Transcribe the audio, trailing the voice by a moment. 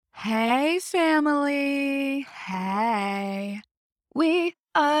Hey, family. Hey. We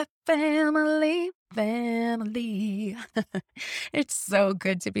are family, family. It's so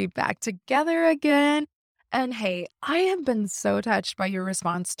good to be back together again. And hey, I have been so touched by your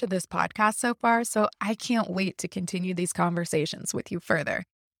response to this podcast so far, so I can't wait to continue these conversations with you further.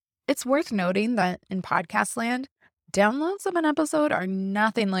 It's worth noting that in podcast land, downloads of an episode are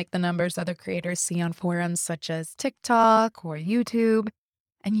nothing like the numbers other creators see on forums such as TikTok or YouTube.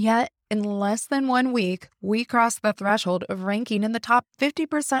 And yet, in less than 1 week, we crossed the threshold of ranking in the top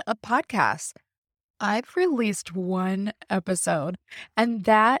 50% of podcasts. I've released one episode, and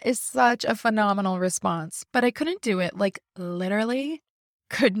that is such a phenomenal response. But I couldn't do it, like literally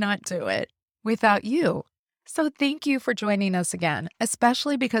could not do it without you. So thank you for joining us again,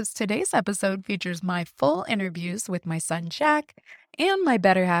 especially because today's episode features my full interviews with my son, Jack, and my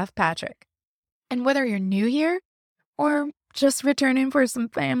better half, Patrick. And whether you're new here, or just returning for some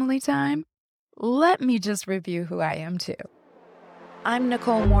family time, let me just review who I am too. I'm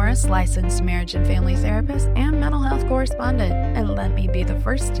Nicole Morris, licensed marriage and family therapist and mental health correspondent. And let me be the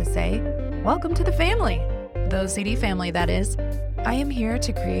first to say, welcome to the family. The OCD family, that is. I am here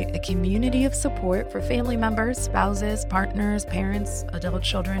to create a community of support for family members, spouses, partners, parents, adult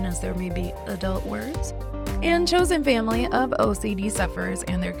children, as there may be adult words, and chosen family of OCD sufferers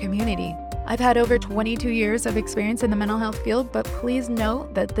and their community. I've had over 22 years of experience in the mental health field, but please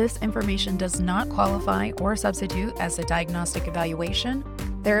note that this information does not qualify or substitute as a diagnostic evaluation,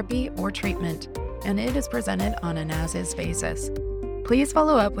 therapy, or treatment, and it is presented on an as-is basis. Please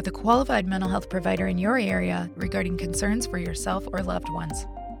follow up with a qualified mental health provider in your area regarding concerns for yourself or loved ones.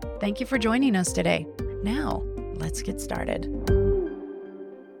 Thank you for joining us today. Now, let's get started.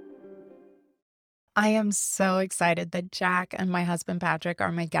 I am so excited that Jack and my husband Patrick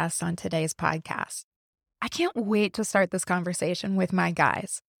are my guests on today's podcast. I can't wait to start this conversation with my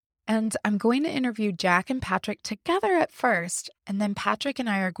guys. And I'm going to interview Jack and Patrick together at first, and then Patrick and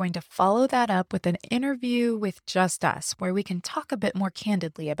I are going to follow that up with an interview with just us, where we can talk a bit more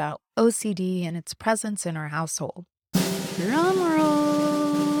candidly about OCD and its presence in our household. Drum roll!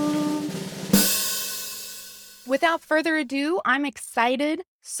 Without further ado, I'm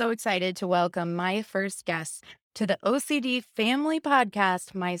so excited to welcome my first guest to the OCD Family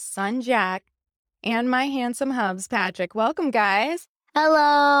Podcast, my son Jack, and my handsome hubs, Patrick. Welcome, guys.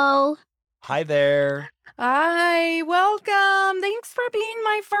 Hello. Hi there. Hi, welcome. Thanks for being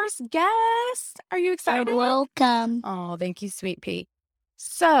my first guest. Are you excited? You're welcome. Oh, thank you, sweet pea.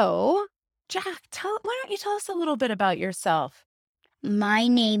 So, Jack, why don't you tell us a little bit about yourself? My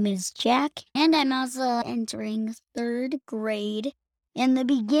name is Jack, and I'm also entering 3rd grade. In the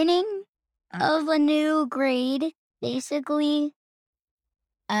beginning of a new grade, basically,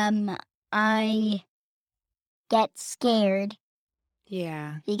 I get scared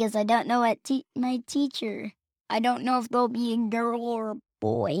Yeah. because I don't know what my teacher. I don't know if they'll be a girl or a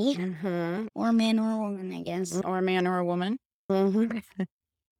boy, Mm-hmm. or man or woman, I guess. Or a man or a woman. Mm-hmm.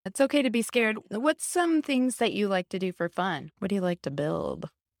 It's okay to be scared. What's some things that you like to do for fun? What do you like to build?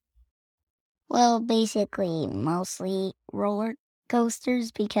 Well, basically, mostly roller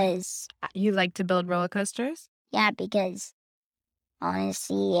coasters because, You like to build roller coasters? yeah, because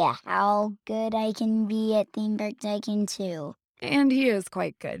honestly, how good I can be at theme parks, I can too. And he is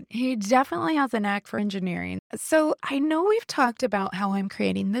quite good. He definitely has a knack for engineering. So I know we've talked about how I'm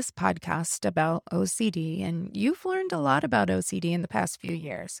creating this podcast about OCD, and you've learned a lot about OCD in the past few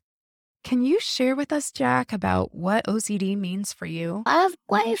years. Can you share with us, Jack, about what OCD means for you? I have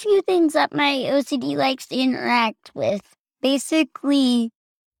quite a few things that my OCD likes to interact with. Basically,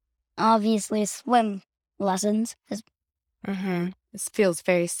 obviously, swim lessons. Mm-hmm. This feels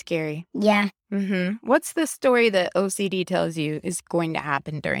very scary. Yeah. Mm-hmm. What's the story that OCD tells you is going to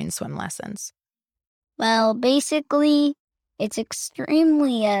happen during swim lessons? Well, basically, it's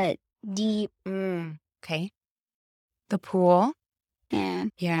extremely deep. Okay. The pool? Yeah.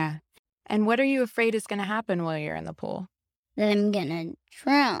 Yeah. And what are you afraid is going to happen while you're in the pool? That I'm gonna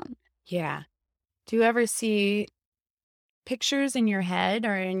drown. Yeah. Do you ever see pictures in your head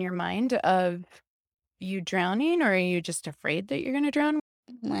or in your mind of you drowning, or are you just afraid that you're going to drown?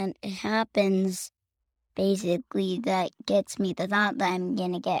 When it happens, basically, that gets me the thought that I'm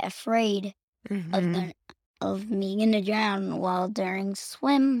gonna get afraid of me gonna drown while during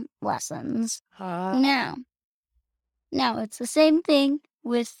swim lessons. Now, it's the same thing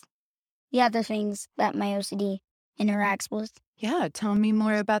with the other things that my OCD interacts with. Yeah, tell me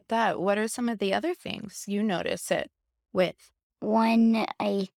more about that. What are some of the other things you notice it with? One,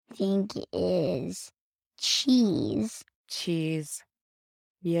 I think, is cheese. Cheese.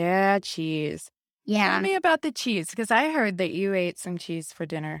 Yeah, cheese. Tell Yeah. me about the cheese, because I heard that you ate some cheese for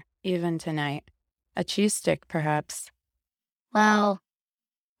dinner. even tonight? A cheese stick, perhaps? Well,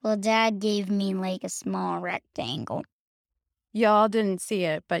 Dad gave me like a small rectangle. Y'all didn't see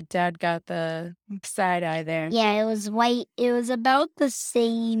it, but Dad got the side eye there. Yeah, it was white. It was about the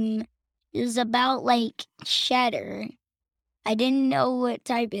same. It was about like cheddar. I didn't know what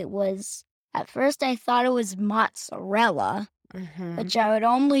type it was. At first, I thought it was mozzarella, which I would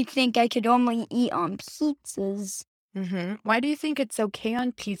only think I could only eat on pizzas. Why do you think it's okay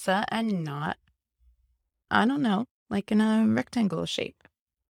on pizza and not, I don't know, like in a rectangle shape?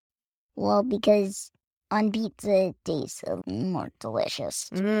 Well, because on pizza it tastes a little more delicious.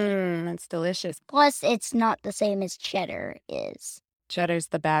 That's delicious. Plus, it's not the same as cheddar is. Cheddar's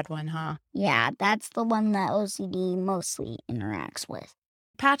the bad one, huh? Yeah, that's the one that OCD mostly interacts with.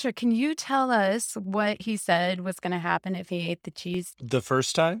 Patrick, can you tell us what he said was going to happen if he ate the cheese? The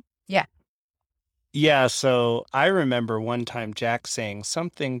first time? Yeah. Yeah, so I remember one time Jack saying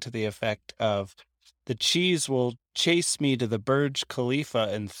something to the effect of, the cheese will chase me to the Burj Khalifa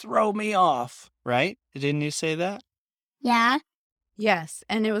and throw me off, right? Didn't you say that? Yeah? Yes,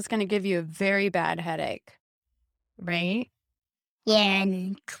 and it was going to give you a very bad headache, right? Yeah,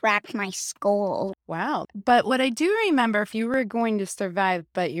 and crack my skull. Wow. But what I do remember, if you were going to survive,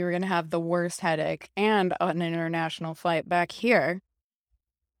 but you were going to have the worst headache and an international flight back here,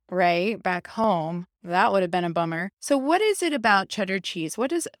 right? Back home, that would have been a bummer. So what is it about cheddar cheese?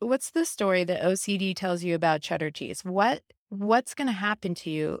 What's the story that OCD tells you about cheddar cheese? What's going to happen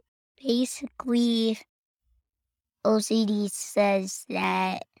to you? Basically, OCD says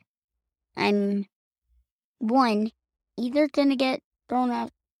that I'm, one, either gonna get thrown off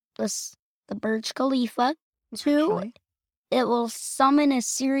the Burj Khalifa. Two, Actually, it will summon a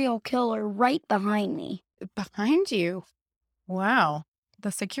serial killer right behind me. behind you. Wow.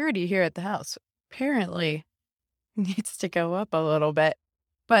 The security here at the house apparently needs to go up a little bit.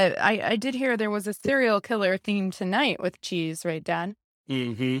 But I did hear there was a serial killer theme tonight with cheese, right, Dad?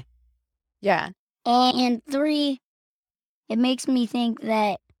 Mm-hmm. Yeah. And three, it makes me think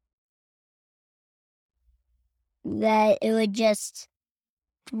that it would just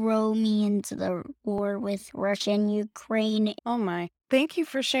throw me into the war with Russia and Ukraine. Oh my. Thank you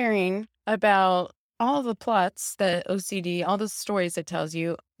for sharing about all the plots that OCD, all the stories it tells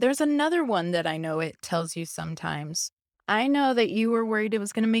you. There's another one that I know it tells you sometimes. I know that you were worried it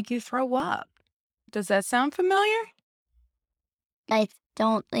was going to make you throw up. Does that sound familiar? I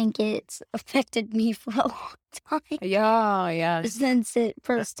don't think it's affected me for a long time Yeah. since it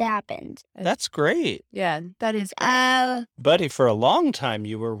first happened. That's great. Yeah, that is great. Buddy, for a long time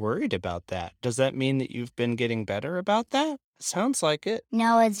you were worried about that. Does that mean that you've been getting better about that? Sounds like it.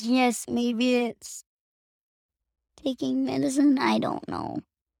 No, it's just maybe it's taking medicine. I don't know.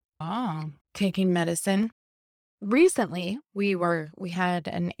 Oh, taking medicine. Recently, we had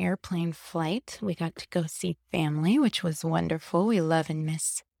an airplane flight. We got to go see family, which was wonderful. We love and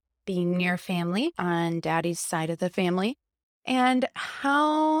miss being near family on Daddy's side of the family. And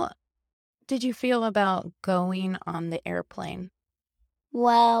how did you feel about going on the airplane?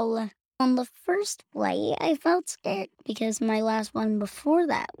 Well, on the first flight, I felt scared because my last one before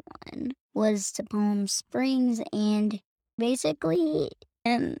that one was to Palm Springs and basically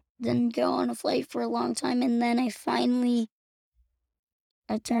didn't go on a flight for a long time, and then I finally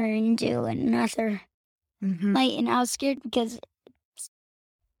returned to another flight, and I was scared because it's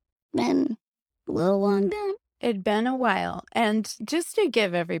been a little long time. It'd been a while. And just to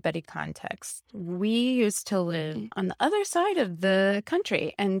give everybody context, we used to live on the other side of the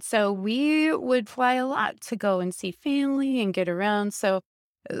country. And so we would fly a lot to go and see family and get around. So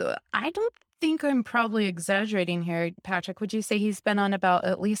I don't think I'm probably exaggerating here. Patrick, would you say he's been on about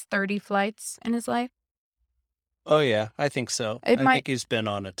at least 30 flights in his life? Oh, yeah, I think so. I think he's been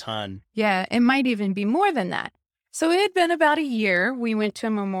on a ton. Yeah, it might even be more than that. So it had been about a year. We went to a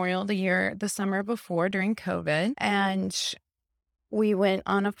memorial the summer before during COVID, and we went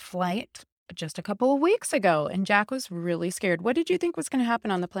on a flight just a couple of weeks ago, and Jack was really scared. What did you think was going to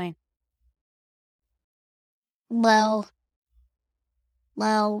happen on the plane? Well,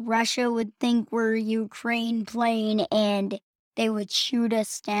 Russia would think we're a Ukraine plane and they would shoot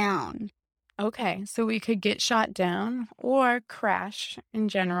us down. Okay, so we could get shot down or crash in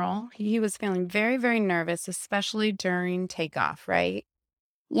general. He was feeling very, very nervous, especially during takeoff, right?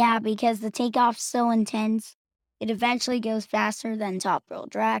 Yeah, because the takeoff's so intense, it eventually goes faster than Top Thrill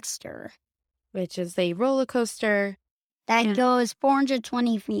Dragster, Which is a roller coaster. that goes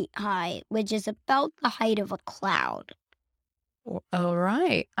 420 feet high, which is about the height of a cloud. All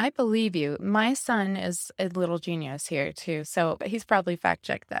right. I believe you. My son is a little genius here too. So he's probably fact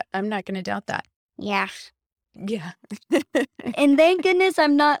checked that. I'm not going to doubt that. Yeah. Yeah. And thank goodness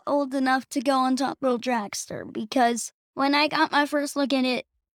I'm not old enough to go on Top Roll Dragster, because when I got my first look at it,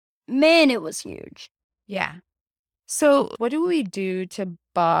 man, it was huge. Yeah. So what do we do to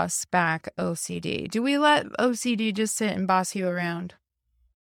boss back OCD? Do we let OCD just sit and boss you around?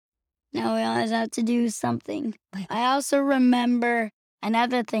 Now we always have to do something. I also remember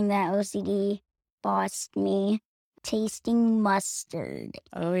another thing that OCD bossed me, tasting mustard.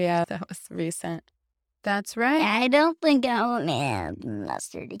 Oh, yeah, that was recent. That's right. I don't think I want to have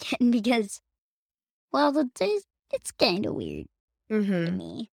mustard again because, well, the taste, it's kind of weird to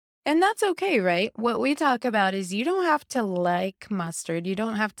me. And that's okay, right? What we talk about is you don't have to like mustard. You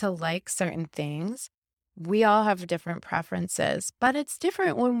don't have to like certain things. We all have different preferences, but it's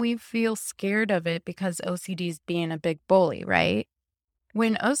different when we feel scared of it because OCD is being a big bully, right?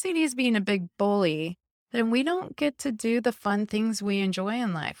 When OCD is being a big bully, then we don't get to do the fun things we enjoy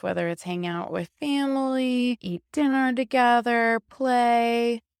in life, whether it's hang out with family, eat dinner together,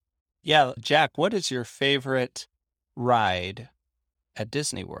 play. Yeah, Jack, what is your favorite ride at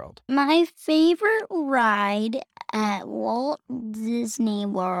Disney World? My favorite ride at Walt Disney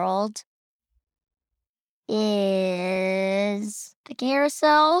World is the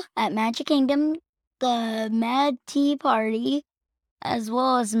carousel at Magic Kingdom, the Mad Tea Party, as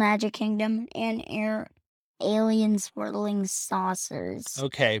well as Magic Kingdom, and alien swirling saucers.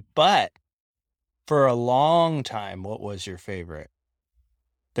 Okay, but for a long time, what was your favorite?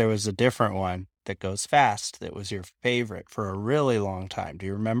 There was a different one that goes fast that was your favorite for a really long time. Do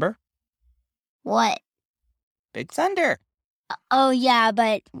you remember? What? Big Thunder. Oh, yeah,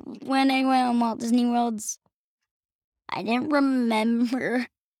 but when I went on Walt Disney World's, I didn't remember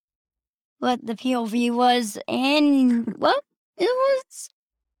what the POV was, and, well, it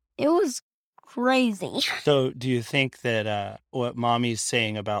was crazy. So do you think that what Mommy's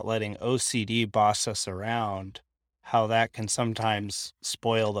saying about letting OCD boss us around, how that can sometimes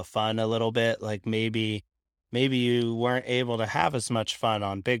spoil the fun a little bit? Like maybe you weren't able to have as much fun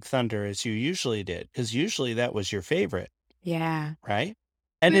on Big Thunder as you usually did, because usually that was your favorite, Yeah. right?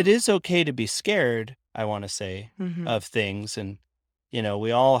 And it is okay to be scared, I want to say, Mhm. of things. And,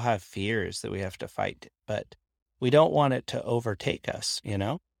 we all have fears that we have to fight, but we don't want it to overtake us,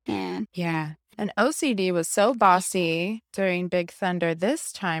 Yeah. Yeah. And OCD was so bossy during Big Thunder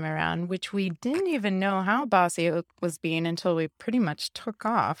this time around, which we didn't even know how bossy it was being until we pretty much took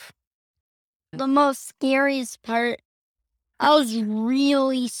off. The most scariest part, I was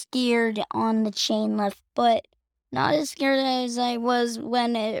really scared on the chain lift, but not as scared as I was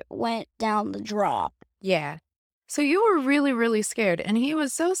when it went down the drop. Yeah. So you were really, really scared. And he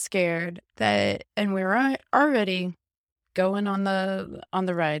was so scared that, and we were already going on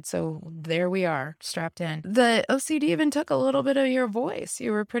the ride. So there we are, strapped in. The OCD even took a little bit of your voice.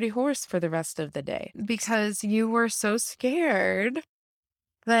 You were pretty hoarse for the rest of the day because you were so scared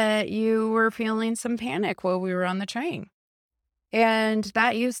that you were feeling some panic while we were on the train. And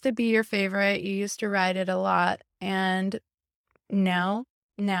that used to be your favorite. You used to ride it a lot. And now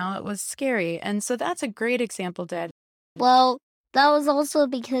it was scary. And so that's a great example, Dad. Well, that was also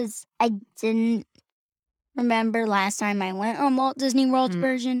because I didn't remember last time I went on Walt Disney World's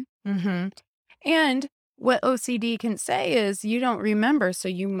version. Mm-hmm. And what OCD can say is you don't remember, so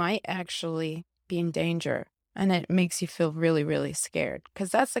you might actually be in danger. And it makes you feel really, really scared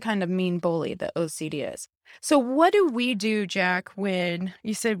because that's the kind of mean bully that OCD is. So what do we do, Jack, when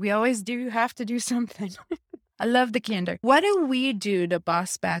you said we always do have to do something? I love the candor. What do we do to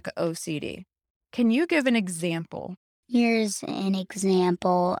boss back OCD? Can you give an example? Here's an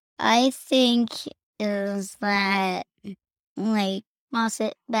example. I think is that, like, boss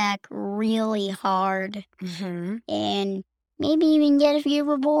it back really hard and maybe even get a few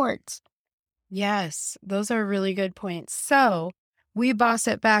rewards. Yes, those are really good points. So we boss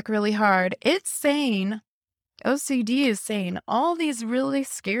it back really hard. It's saying, OCD is saying all these really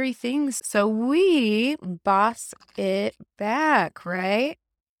scary things. So we boss it back, right?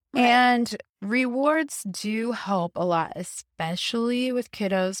 And rewards do help a lot, especially with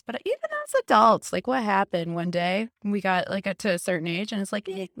kiddos, but even as adults. Like what happened one day, we got to a certain age and it's like,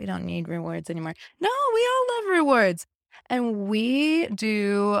 we don't need rewards anymore. No, we all love rewards. And we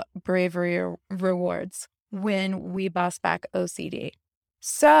do bravery rewards when we boss back OCD.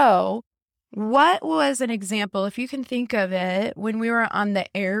 So what was an example, if you can think of it, when we were on the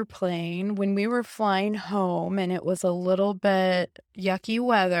airplane, when we were flying home and it was a little bit yucky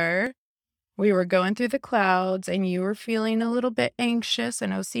weather, we were going through the clouds and you were feeling a little bit anxious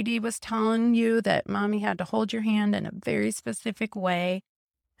and OCD was telling you that Mommy had to hold your hand in a very specific way.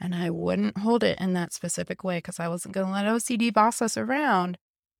 And I wouldn't hold it in that specific way because I wasn't going to let OCD boss us around.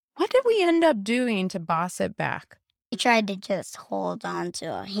 What did we end up doing to boss it back? I tried to just hold on to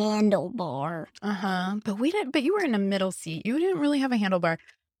a handlebar. But we didn't. But you were in a middle seat. You didn't really have a handlebar.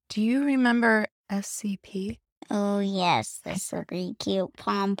 Do you remember SCP? Oh, yes, the super cute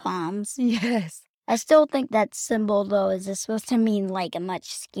pom-poms. Yes. I still think that symbol, though, is supposed to mean like a much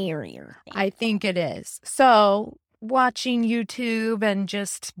scarier thing. I think it is. So, watching YouTube and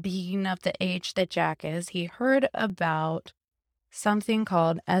just being of the age that Jack is, he heard about something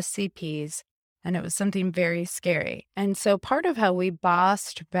called SCPs, and it was something very scary. And so, part of how we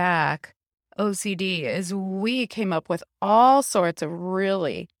bossed back OCD is we came up with all sorts of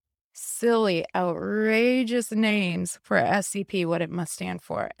really silly, outrageous names for SCP, what it must stand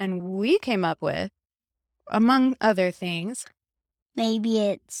for. And we came up with, among other things, Maybe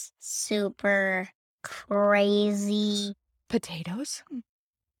it's super crazy. potatoes.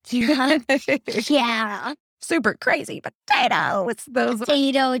 Yeah, Super crazy potato. It's those.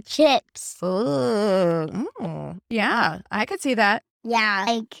 potato chips. Ooh, yeah, I could see that. Yeah,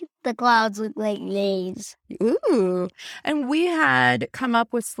 like the clouds look like leaves. Ooh. And we had come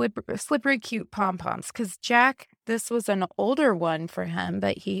up with slippery cute pom-poms because Jack, this was an older one for him,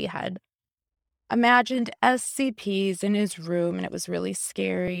 but he had imagined SCPs in his room and it was really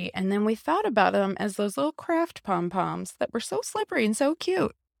scary. And then we thought about them as those little craft pom-poms that were so slippery and so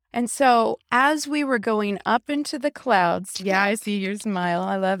cute. And so as we were going up into the clouds, yeah, I see your smile.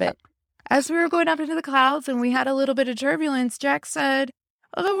 I love it. As we were going up into the clouds and we had a little bit of turbulence, Jack said,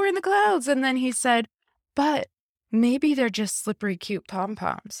 "Oh, we're in the clouds." And then he said, "But maybe they're just slippery cute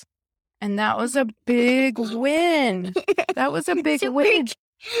pom-poms." And that was a big win. That was a big win.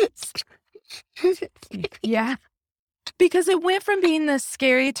 Yeah. Because it went from being the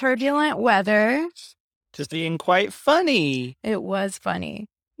scary, turbulent weather. Just being quite funny. It was funny.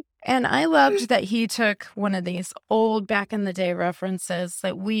 And I loved that he took one of these old back in the day references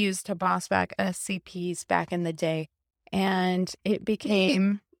that we used to boss back SCPs back in the day. And it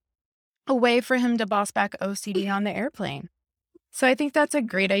became a way for him to boss back OCD on the airplane. So I think that's a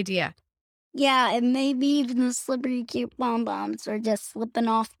great idea. Yeah, and maybe even the slippery cute pom-poms are just slipping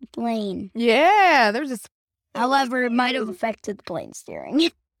off the plane. Yeah, there's just, However, it might have affected the plane steering.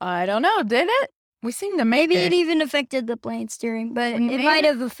 I don't know, did it? We seem to make Maybe it it. even affected the plane steering, but We it made might it.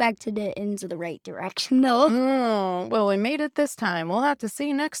 have affected it into the right direction, though. Oh, well, we made it this time. We'll have to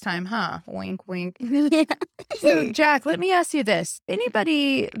see next time, huh? Wink, wink. Yeah. So, Jack, let me ask you this.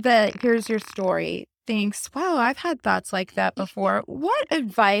 Anybody that hears your story thinks, wow, I've had thoughts like that before. What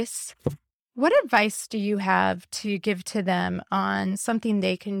advice do you have to give to them on something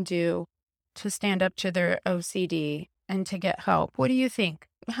they can do to stand up to their OCD and to get help? What do you think?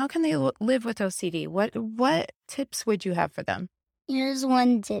 How can they live with OCD? What tips would you have for them? Here's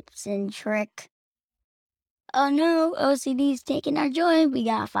one tips and trick. Oh no, OCD's taking our joy. We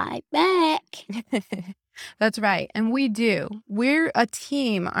gotta fight back. That's right. And we do. We're a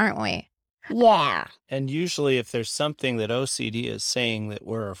team, aren't we? Yeah. And usually if there's something that OCD is saying that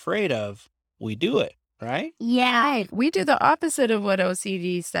we're afraid of, we do it, right? Yeah. Right. We do the opposite of what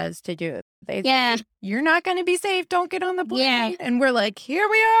OCD says to do. They Yeah. You're not going to be safe. Don't get on the plane. Yeah. And we're like, here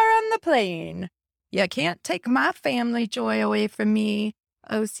we are on the plane. You can't take my family joy away from me,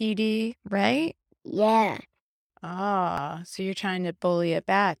 OCD, right? Yeah. Ah, so you're trying to bully it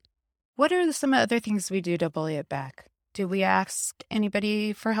back. What are some other things we do to bully it back? Do we ask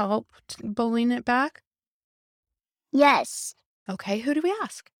anybody for help bullying it back? Yes. Okay, who do we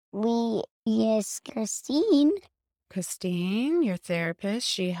ask? Yes, Christine. Christine, your therapist,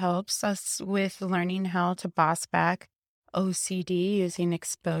 she helps us with learning how to boss back OCD using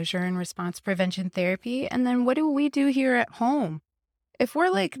exposure and response prevention therapy. And then what do we do here at home? If we're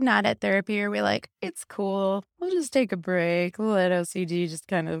like not at therapy, or we're like, it's cool, we'll just take a break. We'll let OCD just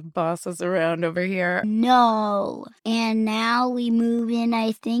kind of boss us around over here. No. And now we move in,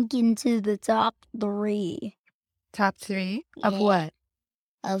 I think, into the top 3 Top 3 of Yeah. what?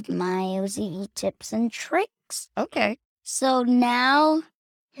 of my OCD tips and tricks. Okay. So now,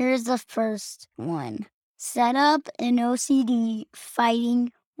 here's the first one. Set up an OCD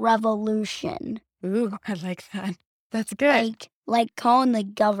fighting revolution. Ooh, I like that. That's good. Like calling the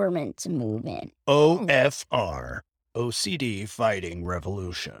government to move in. OFR, OCD Fighting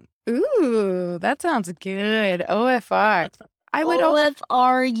Revolution. Ooh, that sounds good. OFR. I would.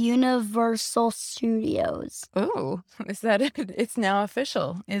 OFR Universal Studios. Oh, is that it? It's now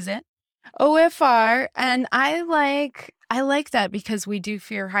official, is it? OFR, and I like that because we do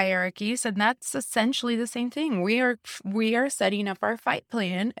fear hierarchies, and that's essentially the same thing. We are setting up our fight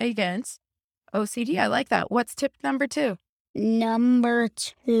plan against OCD. I like that. What's tip number 2? Number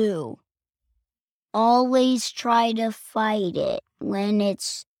 2. Always try to fight it when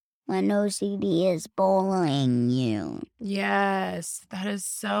it's when OCD is bullying you. Yes, that is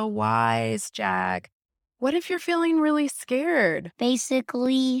so wise, Jack. What if you're feeling really scared?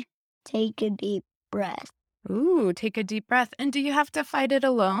 Basically, take a deep breath. Ooh, take a deep breath. And do you have to fight it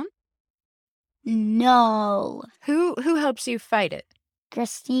alone? No. Who helps you fight it?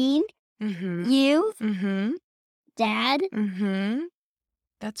 Christine, Mm-hmm. you, Mm-hmm. Dad, Mm-hmm.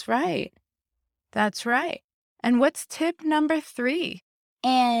 That's right. That's right. And what's tip number 3?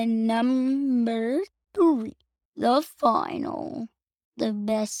 and number 3, the final. The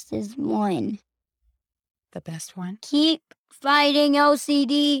best is one. The best one? Keep fighting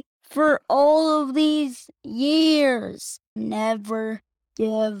OCD for all of these years. Never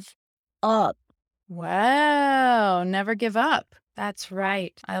give up. Wow, never give up. That's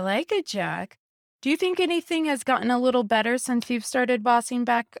right. I like it, Jack. Do you think anything has gotten a little better since you've started bossing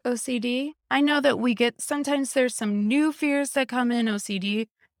back OCD? I know that sometimes there's some new fears that come in. OCD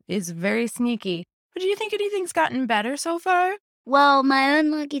is very sneaky. But do you think anything's gotten better so far? Well, my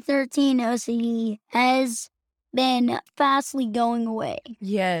unlucky 13 OCD has been fastly going away.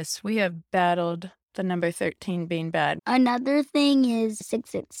 Yes, we have battled the number 13 being bad. Another thing is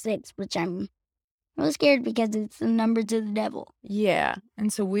 666, which I'm really scared because it's the number to the devil. Yeah,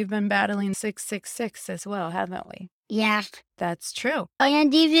 and so we've been battling 666 as well, haven't we? Yeah. That's true.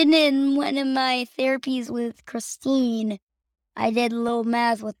 And even in one of my therapies with Christine, I did a little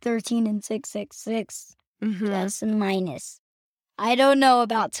math with 13 and 666, plus and minus. I don't know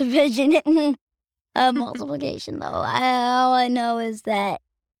about division and multiplication, though. All I know is that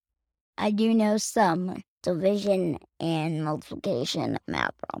I do know some division and multiplication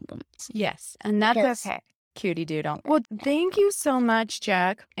math problems. Yes, and that's okay. Cutie doodle. Well, thank you so much,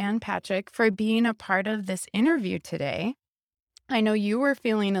 Jack and Patrick, for being a part of this interview today. I know you were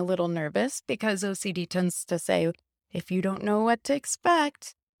feeling a little nervous because OCD tends to say, if you don't know what to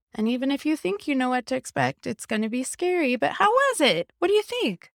expect, and even if you think you know what to expect, it's going to be scary. But how was it? What do you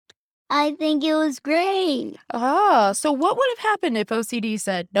think? I think it was great. Oh, so what would have happened if OCD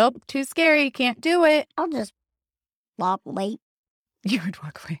said, nope, too scary, can't do it? I'll just walk away. You would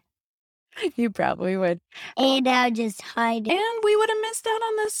walk away. You probably would. And I'll just hide. And we would have missed out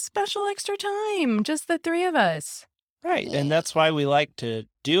on this special extra time, just the 3 of us. Right. And that's why we like to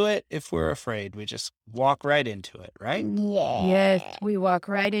do it if we're afraid. We just walk right into it, right? Yeah. Yes, we walk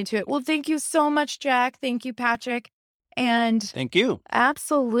right into it. Well, thank you so much, Jack. Thank you, Patrick. And thank you.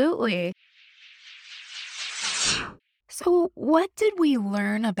 Absolutely. So, what did we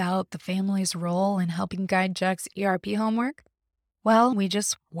learn about the family's role in helping guide Jack's ERP homework? Well, we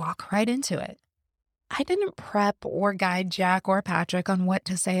just walk right into it. I didn't prep or guide Jack or Patrick on what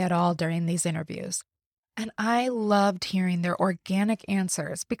to say at all during these interviews. And I loved hearing their organic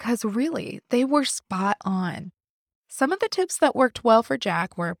answers because really, they were spot on. Some of the tips that worked well for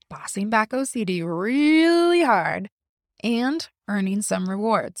Jack were bossing back OCD really hard and earning some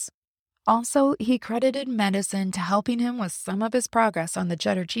rewards. Also, he credited medicine to helping him with some of his progress on the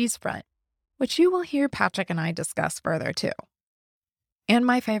cheddar cheese front, which you will hear Patrick and I discuss further too. And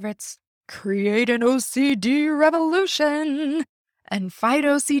my favorites, create an OCD revolution and fight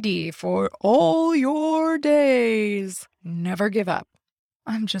OCD for all your days. Never give up.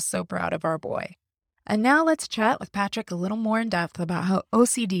 I'm just so proud of our boy. And now let's chat with Patrick a little more in depth about how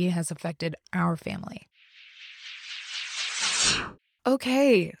OCD has affected our family.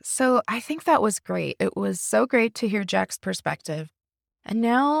 Okay, so I think that was great. It was so great to hear Jack's perspective. And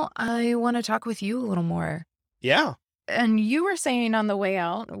now I want to talk with you a little more. Yeah. And you were saying on the way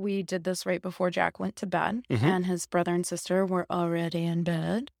out, we did this right before Jack went to bed, and his brother and sister were already in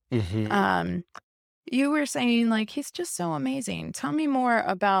bed. You were saying, like, he's just so amazing. Tell me more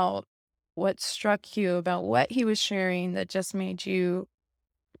about what struck you, about what he was sharing that just made you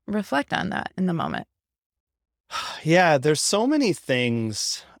reflect on that in the moment. Yeah, there's so many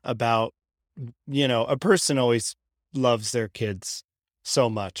things about, a person always loves their kids so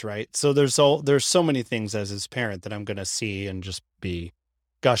much, right? So there's so many things as his parent that I'm going to see and just be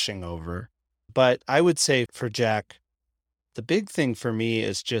gushing over. But I would say for Jack, the big thing for me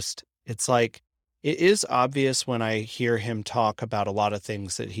is just, it's like, it is obvious when I hear him talk about a lot of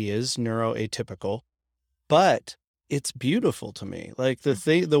things that he is neuroatypical, but it's beautiful to me. Like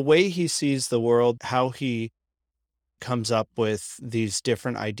the way he sees the world, how he comes up with these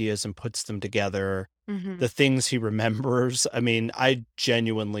different ideas and puts them together, the things he remembers. I mean, I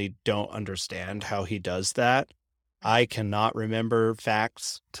genuinely don't understand how he does that. I cannot remember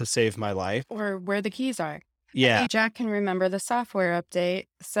facts to save my life. Or where the keys are. Yeah. Jack can remember the software update.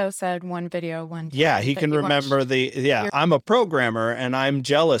 So said one video one time. Yeah, he can remember I'm a programmer and I'm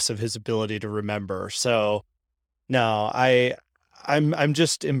jealous of his ability to remember. So no, I'm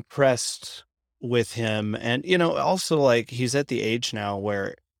just impressed with him. And, also like he's at the age now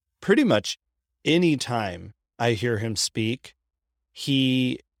where pretty much any time I hear him speak,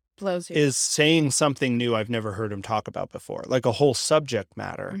 he Blows you. is saying something new I've never heard him talk about before, like a whole subject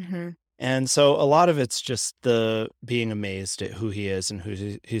matter. Mm-hmm. And so a lot of it's just the being amazed at who he is and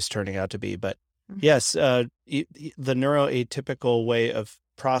who he's turning out to be. But yes, the neuroatypical way of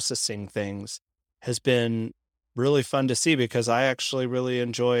processing things has been really fun to see, because I actually really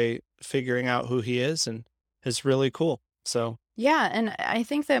enjoy figuring out who he is, and it's really cool. So Yeah, and I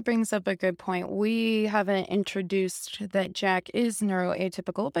think that brings up a good point. We haven't introduced that Jack is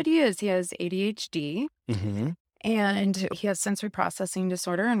neuroatypical, but he is. He has ADHD. And he has sensory processing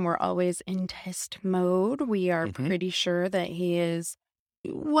disorder, and we're always in test mode. We are pretty sure that he is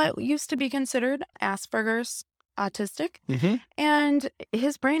what used to be considered Asperger's autistic. And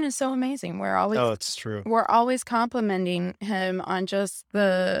his brain is so amazing. it's true. We're always complimenting him on just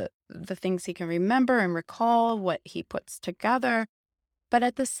the things he can remember and recall, what he puts together. But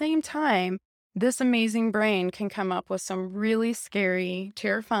at the same time, this amazing brain can come up with some really scary,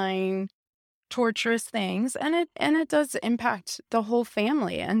 terrifying, torturous things, and it does impact the whole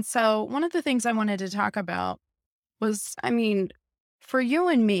family. And so one of the things I wanted to talk about was, I mean, for you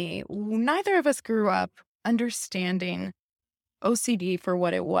and me, neither of us grew up understanding OCD for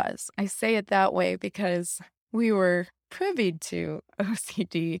what it was. I say it that way because we were privy to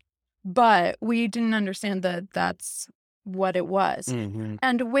OCD, but we didn't understand that that's what it was.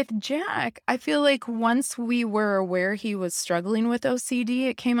 And with Jack, I feel like once we were aware he was struggling with OCD,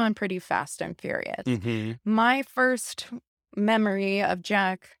 it came on pretty fast and furious. My first memory of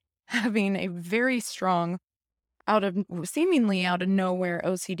Jack having a very strong, seemingly out of nowhere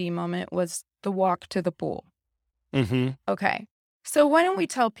OCD moment was the walk to the pool. Okay. So why don't we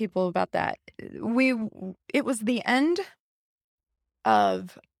tell people about that? It was the end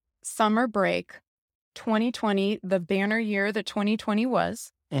of summer break 2020, the banner year that 2020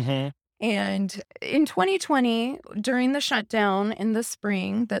 was. And in 2020, during the shutdown in the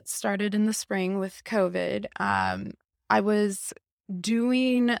spring that started in the spring with COVID, I was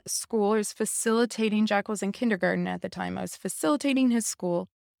doing school. I was facilitating. Jack was in kindergarten at the time. I was facilitating his school.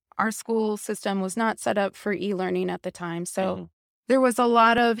 Our school system was not set up for e-learning at the time. So there was a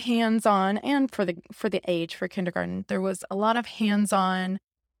lot of hands-on, and for the age for kindergarten, there was a lot of hands-on,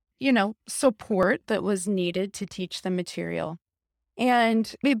 support that was needed to teach the material.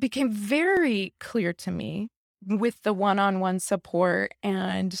 And it became very clear to me with the one-on-one support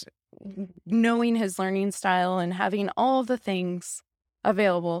and knowing his learning style and having all the things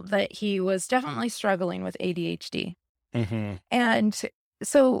available that he was definitely struggling with ADHD. And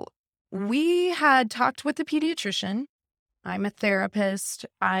so we had talked with the pediatrician. I'm a therapist.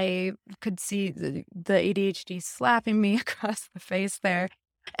 I could see the ADHD slapping me across the face there.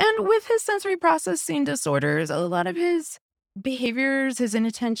 And with his sensory processing disorders, a lot of his behaviors, his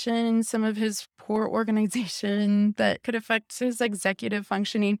inattention, some of his poor organization that could affect his executive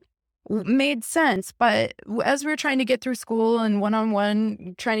functioning made sense. But as we were trying to get through school and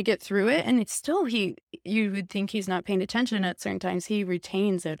one-on-one, trying to get through it, and it's still, you would think he's not paying attention at certain times. He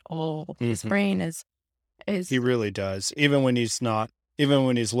retains it all. His brain is. He really does. Even when he's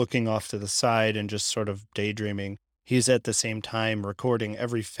looking off to the side and just sort of daydreaming, he's at the same time recording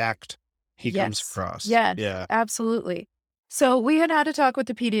every fact he comes across. Yeah, absolutely. So we had a talk with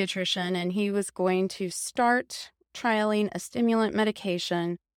the pediatrician, and he was going to start trialing a stimulant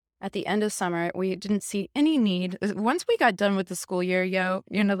medication at the end of summer. We didn't see any need. Once we got done with the school year,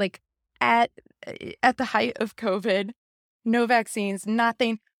 like at the height of COVID, no vaccines,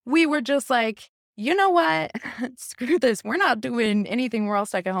 nothing. We were just like, you know what? Screw this. We're not doing anything. We're all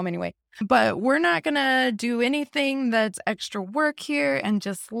stuck at home anyway. But we're not going to do anything that's extra work here, and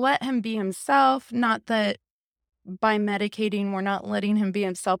just let him be himself. Not that by medicating, we're not letting him be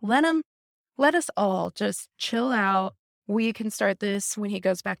himself. Let us all just chill out. We can start this when he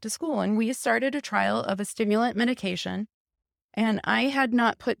goes back to school. And we started a trial of a stimulant medication. And I had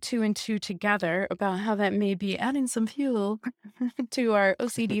not put 2 and 2 together about how that may be adding some fuel to our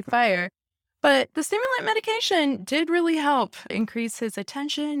OCD fire. But the stimulant medication did really help increase his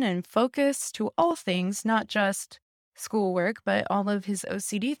attention and focus to all things, not just schoolwork, but all of his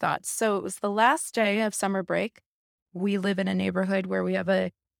OCD thoughts. So it was the last day of summer break. We live in a neighborhood where we have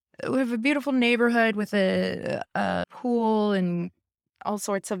a beautiful neighborhood with a pool and all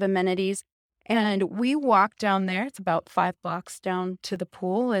sorts of amenities. And we walked down there. It's about 5 blocks down to the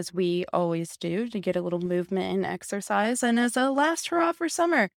pool, as we always do, to get a little movement and exercise, and as a last hurrah for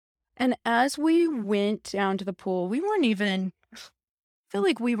summer. And as we went down to the pool, we weren't even feel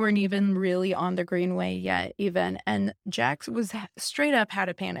like we weren't even really on the Greenway yet even. And Jack was straight up had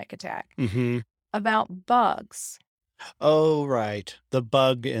a panic attack about bugs. Oh, right. The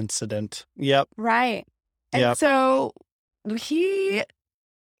bug incident. Yep. Right. And Yep. so the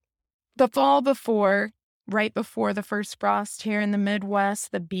fall before, right before the first frost here in the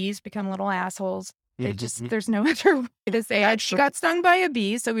Midwest, the bees become little assholes. They just, there's no other way to say it. She got stung by a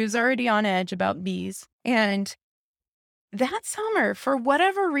bee, so he was already on edge about bees. And that summer, for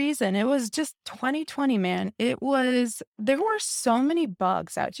whatever reason, it was just 2020, man. There were so many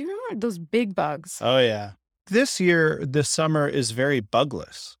bugs out. Do you remember those big bugs? Oh, yeah. This year, the summer is very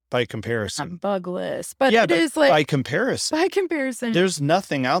bugless by comparison. I'm bugless, but Yeah, it but is like by comparison. by comparison. There's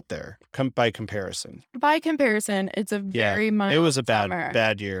nothing out there by comparison. By comparison, it's a very mild it was a summer.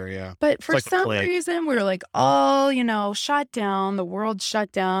 bad year, yeah. But for like a some plague. reason, we were like, all, shut down. The world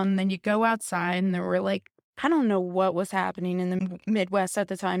shut down. And then you go outside and there were like, I don't know what was happening in the Midwest at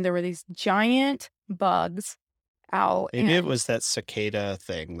the time. There were these giant bugs out. Maybe it was that cicada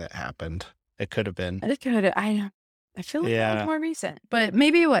thing that happened. It could have been. It could have. I feel like it Yeah. was more recent, but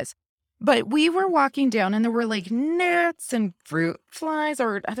maybe it was. But we were walking down and there were like gnats and fruit flies,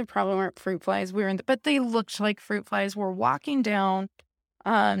 or they probably weren't fruit flies. But they looked like fruit flies. We're walking down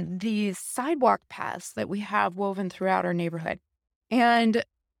the sidewalk paths that we have woven throughout our neighborhood. And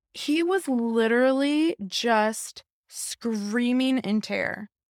he was literally just screaming in terror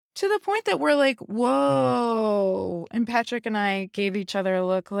to the point that we're like, whoa. And Patrick and I gave each other a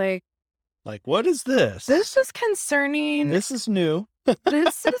look like, what is this? this is concerning. This is new.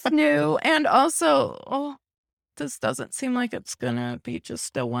 This is new. And also, this doesn't seem like it's going to be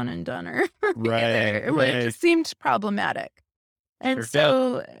just a one and doneer. Right. It just seemed problematic. And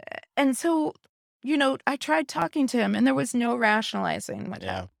so, I tried talking to him and there was no rationalizing with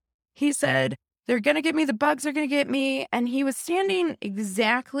him. He said, they're going to get me. The bugs are going to get me. And he was standing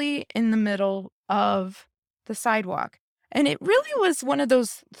exactly in the middle of the sidewalk. And it really was one of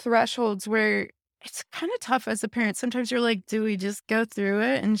those thresholds where it's kind of tough as a parent. Sometimes you're like, do we just go through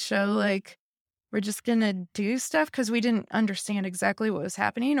it and show like we're just going to do stuff because we didn't understand exactly what was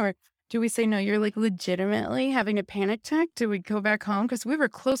happening? Or do we say, no, you're like legitimately having a panic attack? Do we go back home? Because we were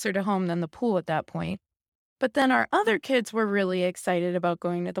closer to home than the pool at that point. But then our other kids were really excited about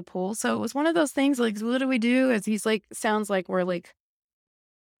going to the pool. So it was one of those things like, what do we do? As he's like, sounds like we're like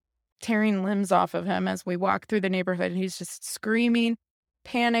tearing limbs off of him as we walk through the neighborhood. And he's just screaming,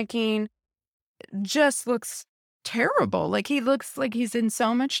 panicking, just looks terrible. Like he looks like he's in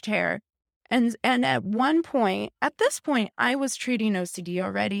so much terror. And at this point, I was treating OCD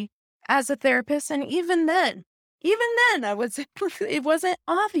already as a therapist. And even then, it wasn't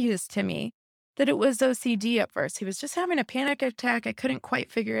obvious to me that it was OCD at first. He was just having a panic attack. I couldn't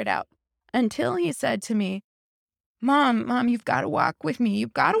quite figure it out until he said to me, Mom, you've got to walk with me.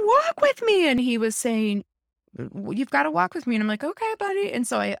 You've got to walk with me. And he was saying, you've got to walk with me. And I'm like, okay, buddy. And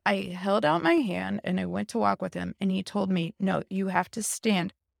so I held out my hand and I went to walk with him. And he told me, no, you have to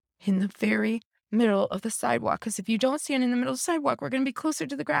stand in the very middle of the sidewalk. Because if you don't stand in the middle of the sidewalk, we're going to be closer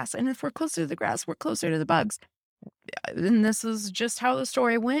to the grass. And if we're closer to the grass, we're closer to the bugs. And this is just how the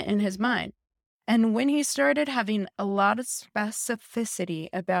story went in his mind. And when he started having a lot of specificity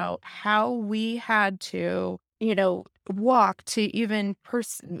about how we had to, walk to even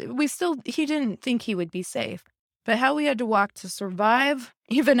he didn't think he would be safe, but how we had to walk to survive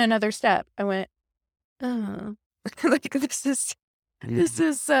even another step. I went, oh, like this is,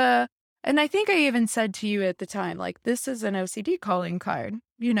 and I think I even said to you at the time, like, this is an OCD calling card.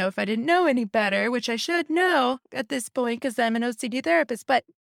 If I didn't know any better, which I should know at this point because I'm an OCD therapist, but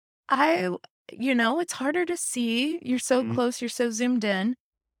it's harder to see. You're so close, you're so zoomed in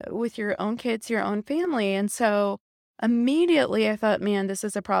with your own kids, your own family. And so immediately I thought, man, this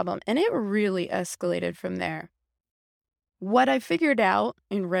is a problem. And it really escalated from there. What I figured out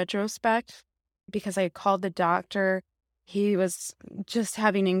in retrospect, because I called the doctor, he was just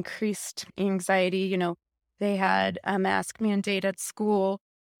having increased anxiety. They had a mask mandate at school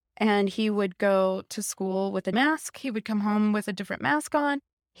and he would go to school with a mask. He would come home with a different mask on.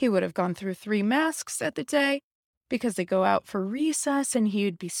 He would have gone through 3 masks at the day because they go out for recess and he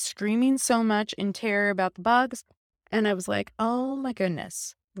would be screaming so much in terror about the bugs. And I was like, oh my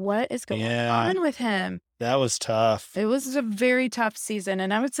goodness, what is going on with him? That was tough. It was a very tough season.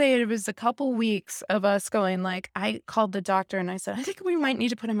 And I would say it was a couple weeks of us going like, I called the doctor and I said, I think we might need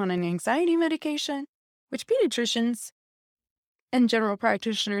to put him on an anxiety medication, which pediatricians and general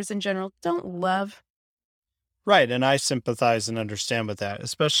practitioners in general don't love. Right. And I sympathize and understand with that,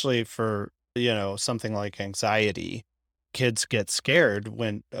 especially for, something like anxiety. Kids get scared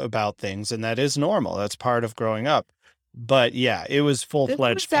about things, and that is normal. That's part of growing up. But yeah, it was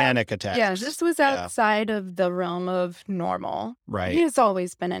full-fledged panic attacks. Yeah, this was outside of the realm of normal. Right. He's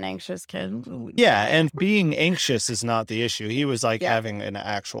always been an anxious kid. Yeah, and being anxious is not the issue. He was like Yeah. having an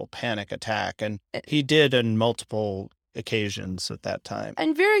actual panic attack, and he did on multiple occasions at that time.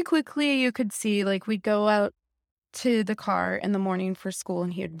 And very quickly you could see, like, we'd go out to the car in the morning for school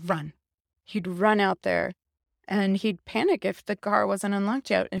and he'd run. He'd run out there and he'd panic if the car wasn't unlocked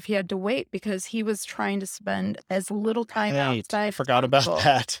yet, if he had to wait because he was trying to spend as little time outside. I forgot about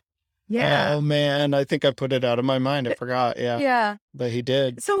that. Yeah. Oh, man. I think I put it out of my mind. I forgot. Yeah. Yeah. But he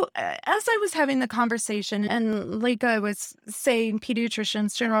did. So as I was having the conversation, and like I was saying,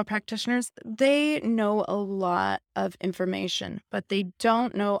 pediatricians, general practitioners, they know a lot of information, but they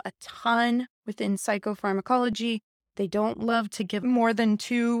don't know a ton within psychopharmacology. They don't love to give more than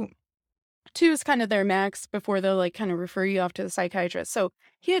two. Two is kind of their max before they'll like kind of refer you off to the psychiatrist. So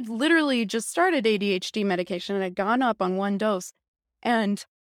he had literally just started ADHD medication and had gone up on one dose. And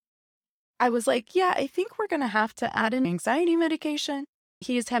I was like, yeah, I think we're going to have to add an anxiety medication.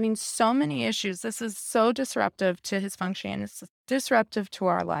 He is having so many issues. This is so disruptive to his functioning. It's disruptive to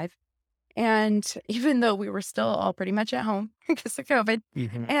our life. And even though we were still all pretty much at home because of COVID,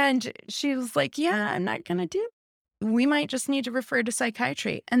 and she was like, yeah, I'm not going to do. We might just need to refer to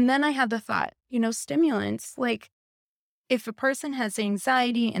psychiatry. And then I had the thought, stimulants, like if a person has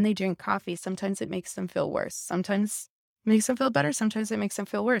anxiety and they drink coffee, sometimes it makes them feel worse. Sometimes it makes them feel better. Sometimes it makes them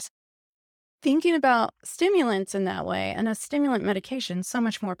feel worse. Thinking about stimulants in that way, and a stimulant medication so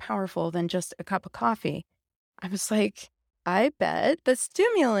much more powerful than just a cup of coffee. I was like, I bet the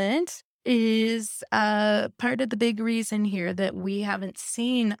stimulant is part of the big reason here that we haven't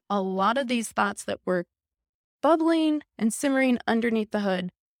seen a lot of these thoughts that were bubbling and simmering underneath the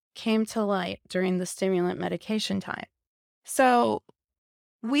hood came to light during the stimulant medication time. So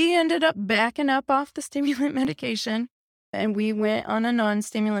we ended up backing up off the stimulant medication and we went on a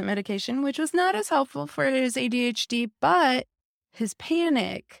non-stimulant medication, which was not as helpful for his ADHD, but his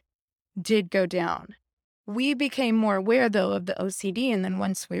panic did go down. We became more aware, though, of the OCD. And then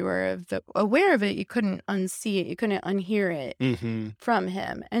once we were aware of it, you couldn't unsee it. You couldn't unhear it from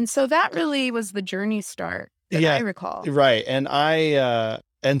him. And so that really was the journey start that I recall. Right. And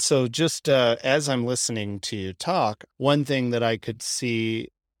and so just as I'm listening to you talk, one thing that I could see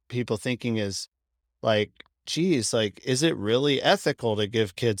people thinking is like, geez, like, is it really ethical to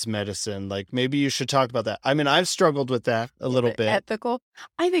give kids medicine? Like, maybe you should talk about that. I mean, I've struggled with that a little bit. Ethical?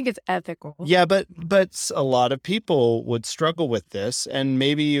 I think it's ethical. Yeah, but a lot of people would struggle with this, and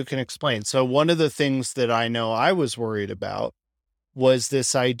maybe you can explain. So one of the things that I know I was worried about was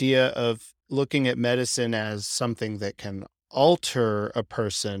this idea of looking at medicine as something that can alter a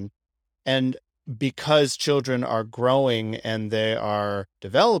person. And because children are growing and they are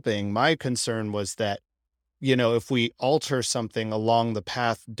developing, my concern was that, if we alter something along the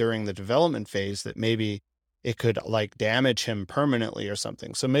path during the development phase, that maybe it could like damage him permanently or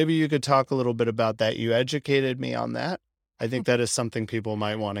something. So maybe you could talk a little bit about that. You educated me on that. I think that is something people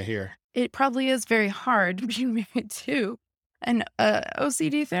might want to hear. It probably is very hard being married to an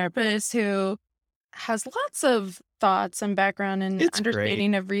OCD therapist who has lots of thoughts and background and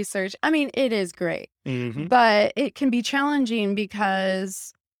understanding of research. I mean, it is great, but it can be challenging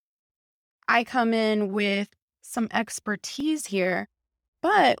because I come in with some expertise here,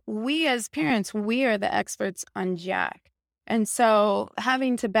 but we as parents, we are the experts on Jack. And so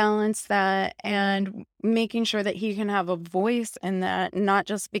having to balance that and making sure that he can have a voice in that, not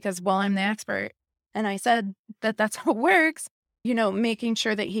just because, well, I'm the expert and I said that that's how it works, making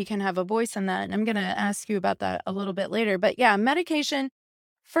sure that he can have a voice in that. And I'm going to ask you about that a little bit later. But yeah, medication,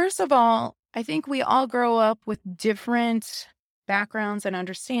 first of all, I think we all grow up with different backgrounds and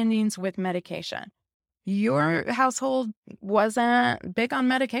understandings with medication. Your household wasn't big on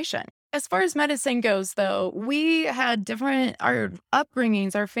medication. As far as medicine goes, though, we had our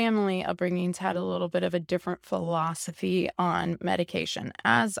upbringings, our family upbringings had a little bit of a different philosophy on medication,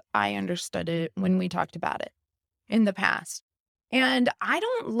 as I understood it when we talked about it in the past. And I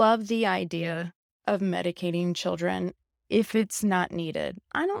don't love the idea of medicating children if it's not needed.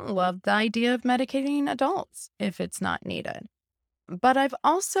 I don't love the idea of medicating adults if it's not needed. But I've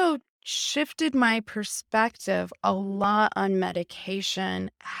also shifted my perspective a lot on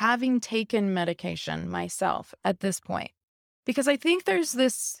medication, having taken medication myself at this point. Because I think there's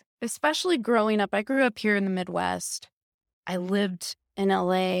this, especially growing up, I grew up here in the Midwest. I lived in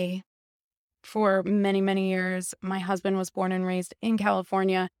LA for many, many years. My husband was born and raised in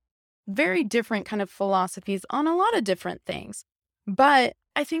California. Very different kind of philosophies on a lot of different things. But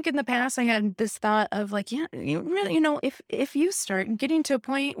I think in the past I had this thought of like, yeah, you really, if you start getting to a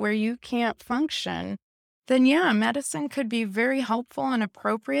point where you can't function, then yeah, medicine could be very helpful and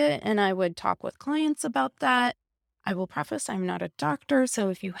appropriate. And I would talk with clients about that. I will preface, I'm not a doctor. So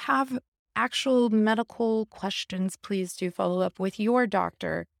if you have actual medical questions, please do follow up with your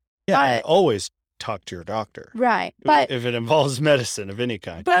doctor. Yeah, and But, always talk to your doctor right. But if it involves medicine of any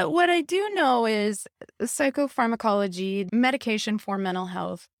kind. But what I do know is psychopharmacology, medication for mental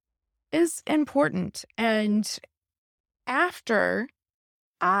health is important. And after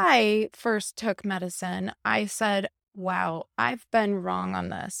I first took medicine, I said, wow, I've been wrong on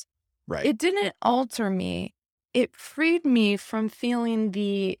this. Right. It didn't alter me. It freed me from feeling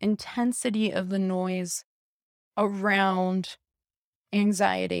the intensity of the noise around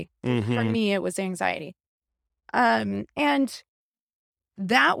anxiety. For Mhm. me, it was anxiety. And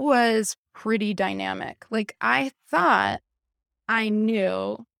that was pretty dynamic. Like, I thought I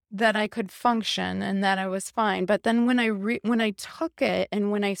knew that I could function and that I was fine. But then when I took it and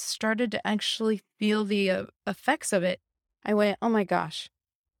when I started to actually feel the effects of it, I went, oh my gosh,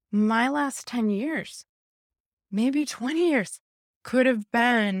 my last 10 years, maybe 20 years could have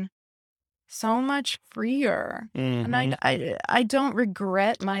been so much freer. And Mhm. I don't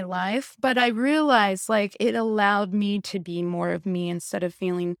regret my life, but I realized like it allowed me to be more of me instead of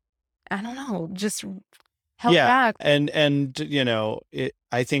feeling, I don't know, just held Yeah, back. and you know,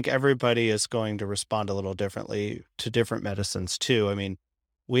 I think everybody is going to respond a little differently to different medicines too. I mean,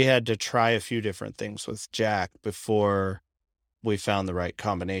 we had to try a few different things with Jack before we found the right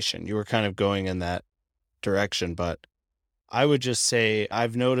combination. You were kind of going in that direction, but I would just say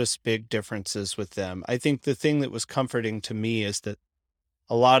I've noticed big differences with them. I think the thing that was comforting to me is that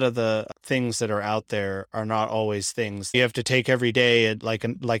a lot of the things that are out there are not always things you have to take every day, and like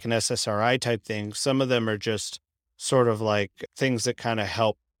an SSRI type thing. Some of them are just sort of like things that kind of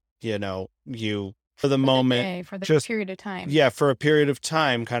help, you for the moment, For the just period of time. yeah, for a period of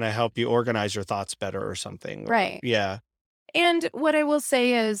time, kind of help you organize your thoughts better or something. Right. Yeah. And what I will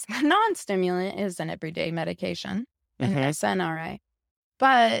say is non-stimulant is an everyday medication, an Mhm. SNRI.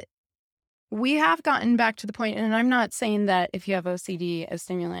 But we have gotten back to the point, and I'm not saying that if you have OCD, a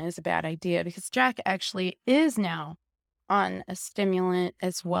stimulant is a bad idea, because Jack actually is now on a stimulant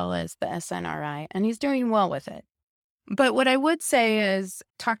as well as the SNRI, and he's doing well with it. But what I would say is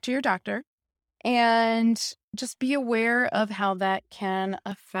talk to your doctor and just be aware of how that can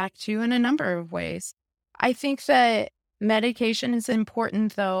affect you in a number of ways. I think that medication is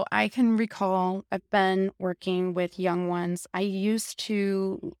important, though. I can recall I've been working with young ones. I used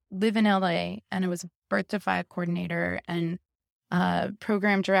to live in LA and I was a birth to five coordinator and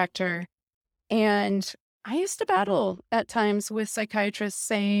program director. And I used to battle at times with psychiatrists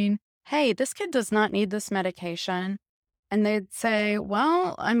saying, hey, this kid does not need this medication. And they'd say,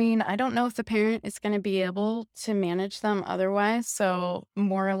 well, I mean, I don't know if the parent is going to be able to manage them otherwise. So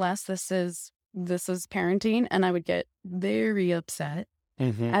more or less, this is parenting. And I would get very upset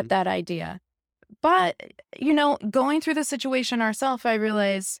Mhm. at that idea. But, going through the situation ourselves, I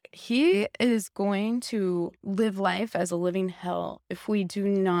realized he is going to live life as a living hell if we do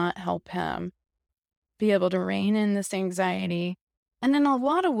not help him be able to rein in this anxiety. And in a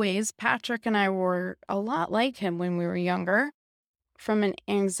lot of ways, Patrick and I were a lot like him when we were younger from an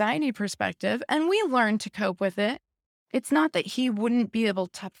anxiety perspective, and we learned to cope with it. It's not that he wouldn't be able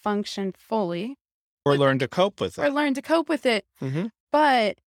to function fully Or learn to cope with or it. learn to cope with it, Mhm.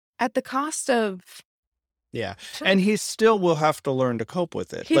 but at the cost of Yeah. And he still will have to learn to cope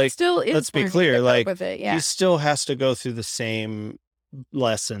with it. he Like, still is let's be learning to clear, cope like, with it. he Yeah, still has to go through the same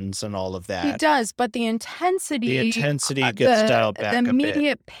lessons and all of he that. does. But the The intensity, intensity gets dialed the back a bit.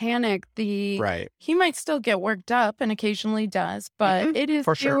 immediate panic, Right. he might still get worked up and occasionally does, but Mhm. it is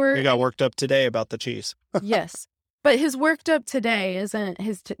For sure. fewer. We got worked up today about the cheese. Yes. But his worked up today isn't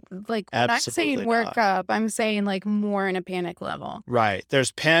like, when I'm saying Absolutely work not. up, I'm saying like more in a panic level. Right.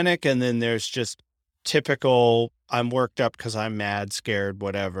 There's panic, and then there's just typical, I'm worked up because I'm mad, scared,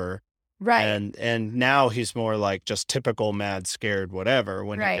 whatever. Right. And now he's more like just typical mad, scared, whatever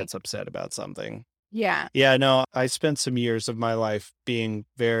when he Right. gets upset about something. Yeah. Yeah, no, I spent some years of my life being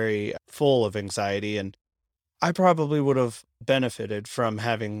very full of anxiety, and I probably would have benefited from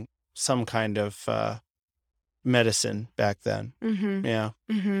having some kind of medicine back then. Mm-hmm. Yeah.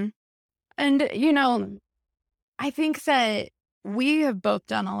 Mm-hmm. And, I think that we have both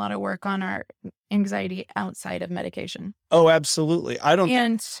done a lot of work on our anxiety outside of medication. Oh, absolutely.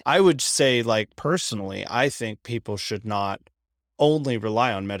 And I would say, like, personally, I think people should not only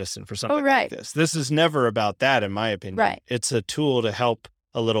rely on medicine for something like right. this. This is never about that, in my opinion. Right. It's a tool to help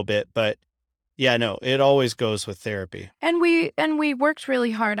a little bit, but yeah, no, it always goes with therapy. And we worked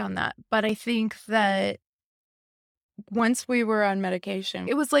really hard on that. But I think that once we were on medication,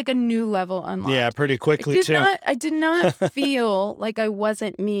 it was like a new level unlocked. Yeah, pretty quickly too. I did not feel like I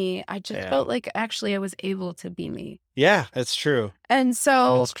wasn't me. I just Yeah. felt like actually I was able to be me. Yeah, that's true. And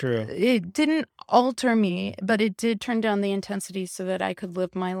so That's true. it didn't alter me, but it did turn down the intensity so that I could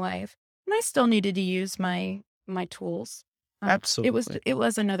live my life. And I still needed to use my tools. Absolutely. It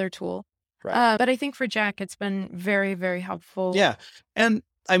was another tool. Right. But I think for Jack, it's been very, very helpful. Yeah. And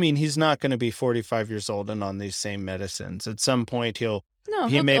I mean, he's not going to be 45 years old and on these same medicines. At some point, he'll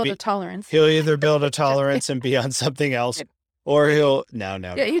build a tolerance. He'll either build a tolerance and be on something else, or he'll no.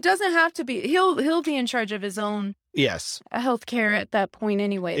 Yeah, he doesn't have to be. He'll be in charge of his own health care at that point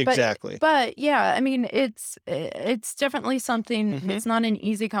anyway. Exactly. But yeah, I mean, it's definitely something. Mhm. It's not an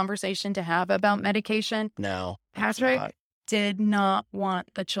easy conversation to have about medication. No, Patrick did not want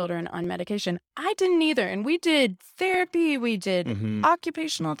the children on medication. I didn't either. And we did therapy. We did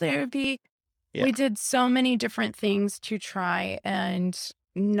occupational therapy. Yeah. We did so many different things to try and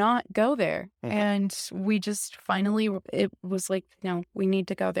not go there. And we just finally, it was like, no, we need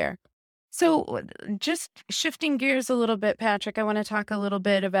to go there. So just shifting gears a little bit, Patrick, I want to talk a little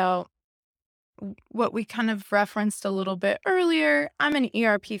bit about what we kind of referenced a little bit earlier. I'm an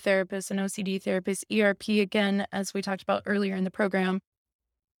ERP therapist, an OCD therapist. ERP, again, as we talked about earlier in the program,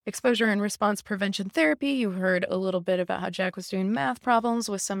 exposure and response prevention therapy. You heard a little bit about how Jack was doing math problems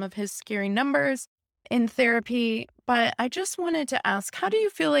with some of his scary numbers in therapy. But I just wanted to ask, how do you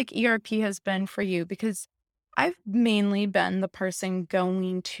feel like ERP has been for you? Because I've mainly been the person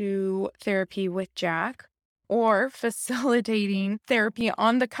going to therapy with Jack or facilitating therapy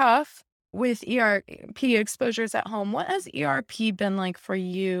on the cuff with ERP exposures at home. What has ERP been like for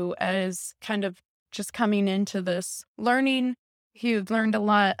you as kind of just coming into this learning? You've learned a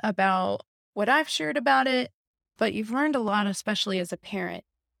lot about what I've shared about it, but you've learned a lot, especially as a parent,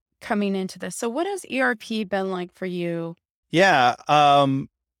 coming into this. So what has ERP been like for you? Yeah,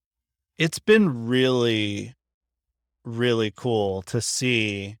 it's been really, really cool to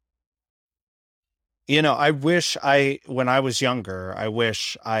see. You know, when I was younger, I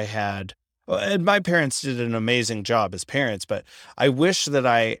wish I had, and my parents did an amazing job as parents, but I wish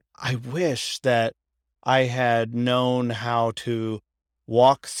that I had known how to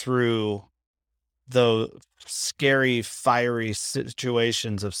walk through the scary, fiery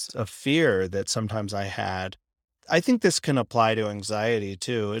situations of fear that sometimes I had. I think this can apply to anxiety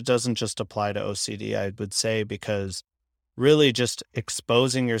too. It doesn't just apply to OCD, I would say, because really just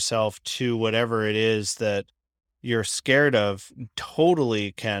exposing yourself to whatever it is that you're scared of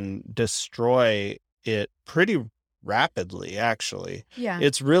totally can destroy it pretty rapidly, actually. Yeah.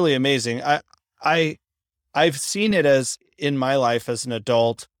 It's really amazing. I've seen it as in my life as an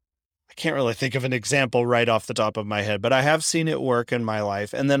adult. I can't really think of an example right off the top of my head, but I have seen it work in my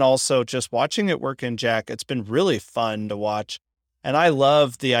life. And then also just watching it work in Jack, it's been really fun to watch. And I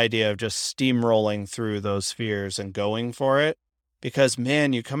love the idea of just steamrolling through those fears and going for it because,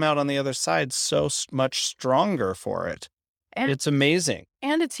 man, you come out on the other side so much stronger for it. And it's amazing.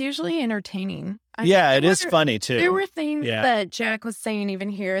 And it's usually entertaining. It is funny too. There were things that Jack was saying even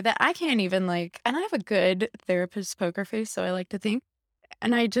here that I can't even and I have a good therapist poker face, so I like to think.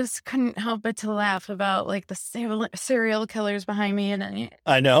 And I just couldn't help but to laugh about the serial killers behind me. And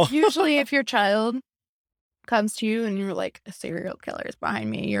I know. Usually if your child comes to you and you're like, a serial killer is behind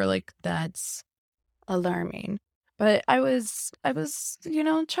me, you're like, that's alarming. But I was,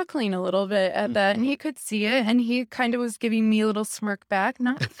 chuckling a little bit at that, and he could see it, and he kind of was giving me a little smirk back,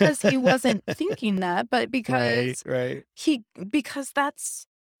 not because he wasn't thinking that, but because because that's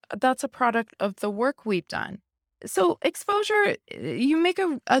a product of the work we've done. So exposure, you make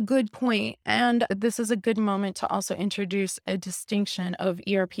a good point, and this is a good moment to also introduce a distinction of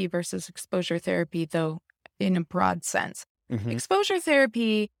ERP versus exposure therapy, though in a broad sense. Exposure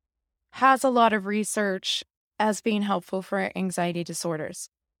therapy has a lot of research as being helpful for anxiety disorders.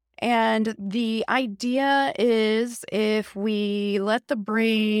 And the idea is if we let the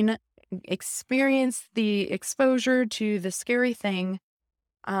brain experience the exposure to the scary thing,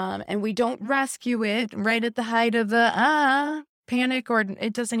 and we don't rescue it right at the height of the panic, or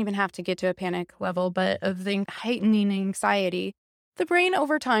it doesn't even have to get to a panic level, but of the heightening anxiety, the brain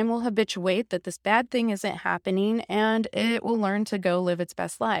over time will habituate that this bad thing isn't happening, and it will learn to go live its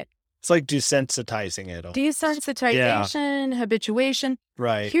best life. It's like desensitizing it. Desensitization, habituation.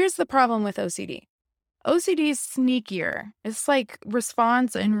 Right. Here's the problem with OCD. OCD is sneakier. It's like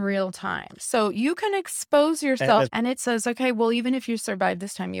response in real time. So you can expose yourself and it says, okay, well, even if you survive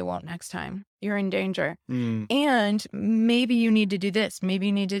this time, you won't next time. You're in danger. And maybe you need to do this. Maybe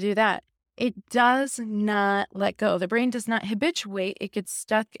you need to do that. it does not let go. The brain does not habituate. It gets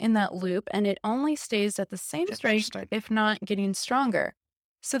stuck in that loop, and it only stays at the same strength, if not getting stronger.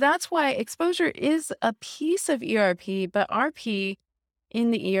 So that's why exposure is a piece of ERP, but RP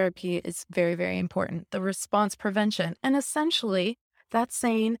in the ERP is very, very important. The response prevention. And essentially, that's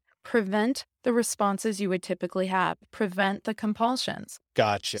saying prevent the responses you would typically have, prevent the compulsions.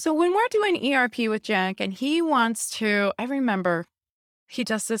 Gotcha. So when we're doing ERP with Jack and he wants to, I remember he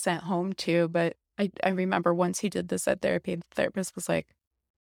does this at home too, but I remember once he did this at therapy, the therapist was like,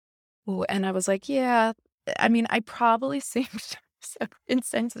 "Ooh," and I was like, yeah, I mean, I probably seemed so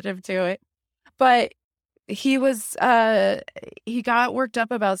insensitive to it, but he was, he got worked up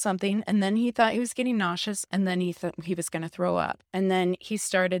about something, and then he thought he was getting nauseous, and then he thought he was going to throw up. And then he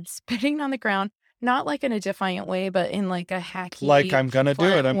started spitting on the ground, not like in a defiant way, but in like a hacky, Like, I'm going to do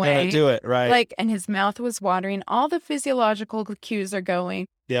it. I'm going to do it. Right. Like, and his mouth was watering. All the physiological cues are going.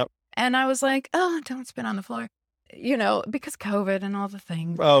 Yep. And I was like, oh, don't spit on the floor, you know, because COVID and all the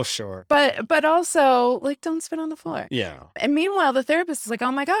things. Oh, sure. But also, like, don't spit on the floor. Yeah. And meanwhile, the therapist is like,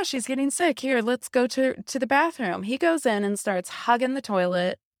 oh my gosh, she's getting sick. Here, let's go to the bathroom. He goes in and starts hugging the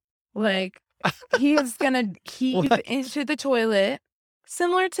toilet. Like, he is going to heave into the toilet,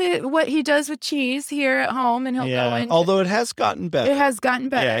 similar to what he does with cheese here at home. And he'll go in. Although it has gotten better. It has gotten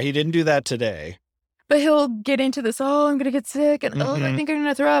better. Yeah, he didn't do that today. But he'll get into this, oh, I'm going to get sick. And oh, I think I'm going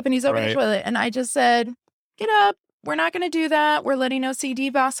to throw up. And he's over the toilet. And I just said, get up. We're not going to do that. We're letting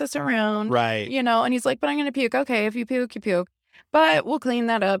OCD boss us around. Right. You know, and he's like, but I'm going to puke. Okay, if you puke, you puke. But we'll clean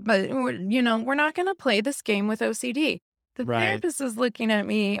that up. But, you know, we're not going to play this game with OCD. The therapist is looking at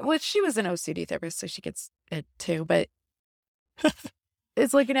me. Well, she was an OCD therapist, so she gets it too. But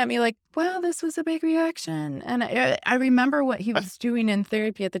is looking at me like, well, this was a big reaction. And I remember what he was doing in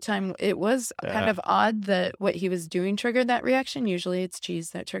therapy at the time. It was kind of odd that what he was doing triggered that reaction. Usually it's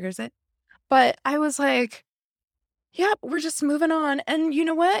cheese that triggers it. But I was like, yep, we're just moving on. And you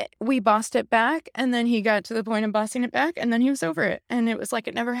know what? We bossed it back. And then he got to the point of bossing it back. And then he was over it. And it was like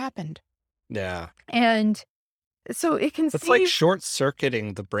it never happened. Yeah. And so it can It's like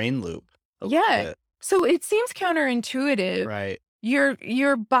short-circuiting the brain loop. Yeah. So it seems counterintuitive. Right.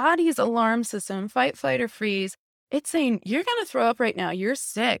 Your body's alarm system, fight, flight, or freeze, it's saying, you're going to throw up right now. You're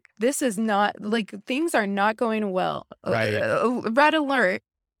sick. This is not, like, things are not going well. Right. Red alert.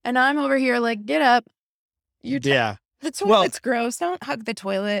 And I'm over here like, get up. The toilet's gross. Don't hug the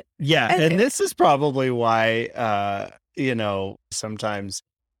toilet. Yeah. And this is probably why, you know, sometimes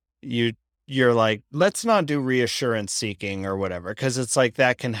you're like, let's not do reassurance seeking or whatever. Because it's like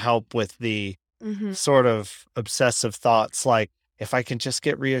that can help with the sort of obsessive thoughts. Like, if I can just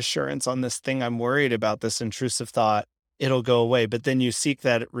get reassurance on this thing I'm worried about, this intrusive thought, it'll go away. But then you seek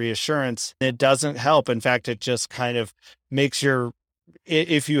that reassurance. It doesn't help. In fact, it just kind of makes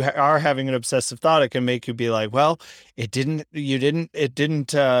if you are having an obsessive thought, it can make you be like, well, it didn't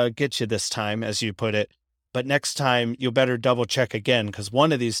get you this time, as you put it. But next time you better double check again, because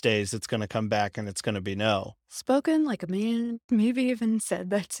one of these days it's going to come back and it's going to be no. Spoken like a man. Maybe even said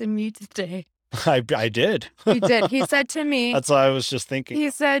that to me today. I did. He did. He said to me. That's what I was just thinking. He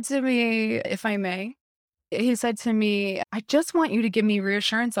said to me, if I may, he said to me, I just want you to give me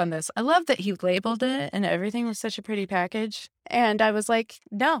reassurance on this. I love that he labeled it and everything was such a pretty package. And I was like,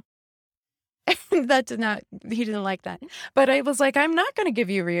 no. He didn't like that. But I was like, I'm not going to give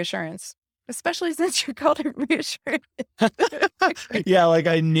you reassurance, especially since you called it reassurance. Yeah, like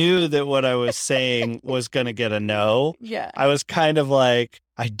I knew that what I was saying was going to get a no. Yeah. I was kind of like,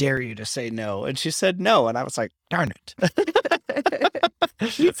 I dare you to say no. And she said no. And I was like, darn it.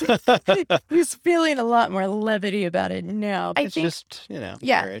 He's feeling a lot more levity about it now. It's just,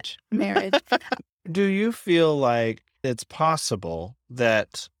 marriage. Marriage. Do you feel like it's possible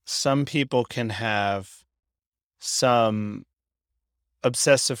that some people can have some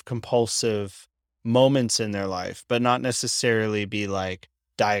obsessive compulsive moments in their life, but not necessarily be like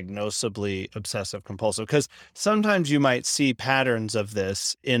diagnosably obsessive compulsive? Because sometimes you might see patterns of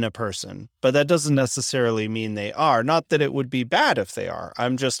this in a person, but that doesn't necessarily mean they are. Not that it would be bad if they are.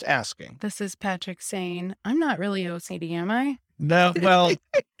 I'm just asking. This is Patrick saying, I'm not really OCD, am I? No, well,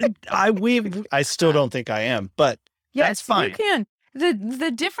 I still don't think I am, but that's fine. You can.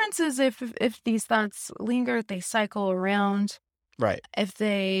 The difference is if these thoughts linger, they cycle around. Right. If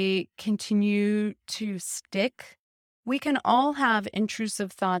they continue to stick, we can all have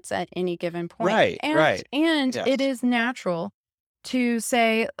intrusive thoughts at any given point. Right. And yes. It is natural to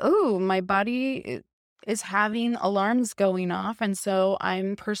say, oh, my body is having alarms going off. And so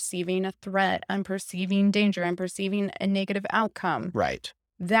I'm perceiving a threat. I'm perceiving danger. I'm perceiving a negative outcome. Right.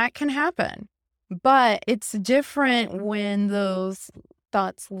 That can happen. But it's different when those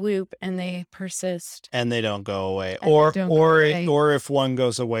thoughts loop and they persist. And they don't go away. And they don't go away. Or if one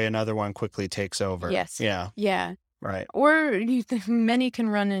goes away, another one quickly takes over. Yes. Yeah. Yeah. Right. Or many can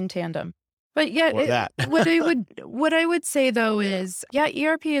run in tandem. But yeah, what I would say though is, yeah,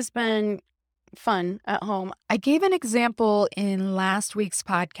 ERP has been fun at home. I gave an example in last week's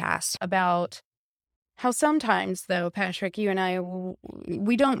podcast about how sometimes, though, Patrick, you and I,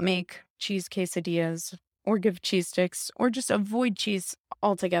 we don't make cheese quesadillas or give cheese sticks or just avoid cheese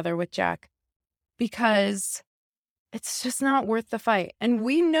altogether with Jack because it's just not worth the fight. And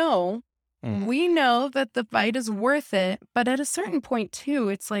we know that the fight is worth it. But at a certain point, too,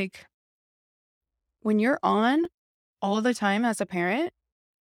 it's like when you're on all the time as a parent,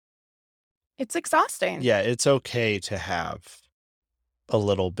 it's exhausting. Yeah, it's okay to have a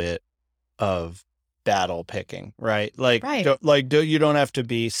little bit of battle picking, right? Like, you don't have to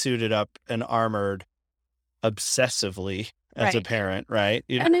be suited up and armored obsessively as a parent, right?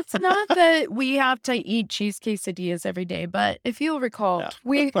 And it's not that we have to eat cheese quesadillas every day, but if you'll recall,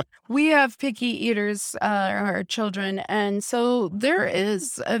 we have picky eaters, our children, and so there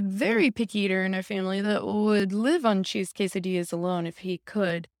is a very picky eater in our family that would live on cheese quesadillas alone if he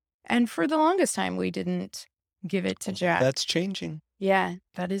could. And for the longest time, we didn't give it to Jack. That's changing. Yeah,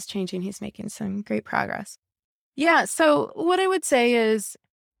 that is changing. He's making some great progress. Yeah, so what I would say is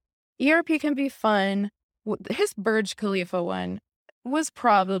ERP can be fun. His Burj Khalifa one was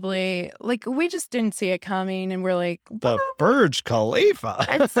probably, like, we just didn't see it coming, and we're like... The Burj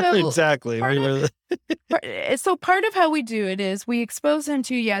Khalifa. So exactly. So part of how we do it is we expose him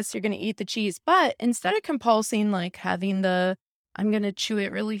to, yes, you're going to eat the cheese, but instead of compulsing, like having I'm going to chew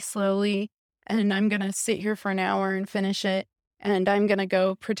it really slowly, and I'm going to sit here for an hour and finish it, and I'm going to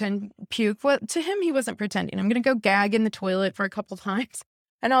go pretend puke. Well, to him, he wasn't pretending. I'm going to go gag in the toilet for a couple times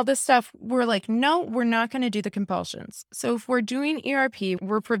and all this stuff. We're like, no, we're not going to do the compulsions. So if we're doing ERP,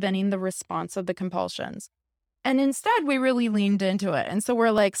 we're preventing the response of the compulsions. And instead, we really leaned into it. And so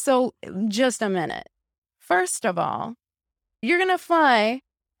we're like, so just a minute. First of all, you're going to fly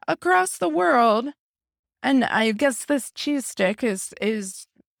across the world. And I guess this cheese stick is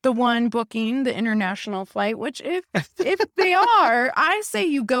the one booking the international flight, which if they are, I say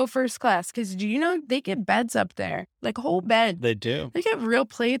you go first class, because do you know they get beds up there, like whole bed. They do. They get real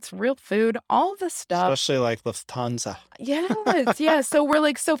plates, real food, all the stuff. Especially like Lufthansa. Yes, yeah. So we're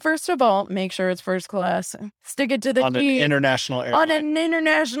like, so first of all, make sure it's first class. Stick it to the cheese. On an international airline. On an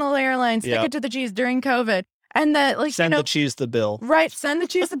international airline. Stick it to the cheese during COVID. And that, like, send the cheese the bill. Right. Send the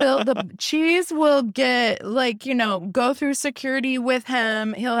cheese the bill. The cheese will get, like, go through security with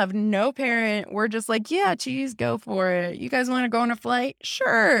him. He'll have no parent. We're just like, yeah, cheese, go for it. You guys want to go on a flight?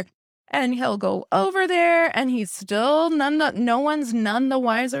 Sure. And he'll go over there, and he's still no one's none the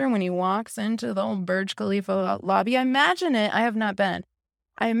wiser when he walks into the old Burj Khalifa lobby. I imagine it. I have not been.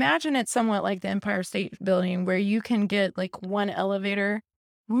 I imagine it's somewhat like the Empire State Building, where you can get like one elevator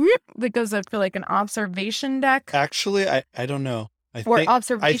that goes up to like an observation deck. Actually, I don't know. I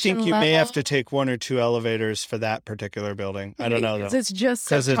think you may have to take one or two elevators for that particular building. I don't know though. It's just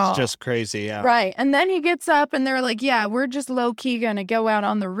because it's just crazy. Yeah. Right. And then he gets up and they're like, yeah, we're just low key going to go out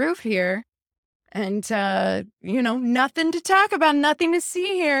on the roof here. And, nothing to talk about, nothing to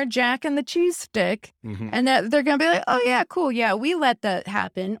see here, Jack and the cheese stick. Mm-hmm. And that they're going to be like, oh, yeah, cool. Yeah, we let that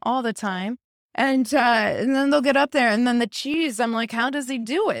happen all the time. And then they'll get up there, and then the cheese, I'm like, how does he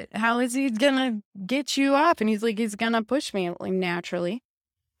do it? How is he going to get you up? And he's like, he's going to push me, like, naturally.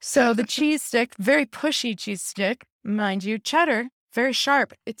 So the cheese stick, very pushy cheese stick, mind you, cheddar, very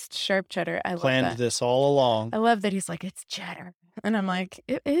sharp. It's sharp cheddar. I love that. Planned this all along. I love that he's like, it's cheddar. And I'm like,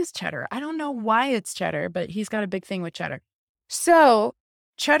 it is cheddar. I don't know why it's cheddar, but he's got a big thing with cheddar. So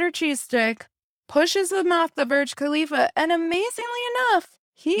cheddar cheese stick pushes him off the Burj Khalifa, and amazingly enough,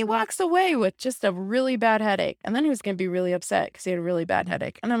 he walks away with just a really bad headache. And then he was going to be really upset because he had a really bad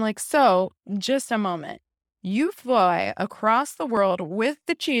headache. And I'm like, so just a moment. You fly across the world with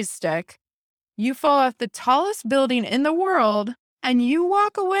the cheese stick. You fall off the tallest building in the world, and you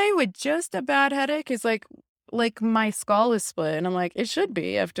walk away with just a bad headache. He's like my skull is split. And I'm like, it should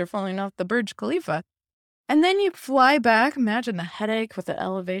be after falling off the Burj Khalifa. And then you fly back. Imagine the headache with the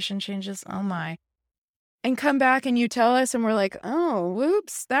elevation changes. Oh my. And come back and you tell us, and we're like, oh,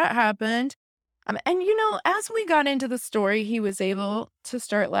 whoops, that happened. And, as we got into the story, he was able to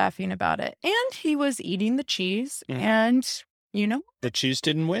start laughing about it. And he was eating the cheese. Mm-hmm. And, the cheese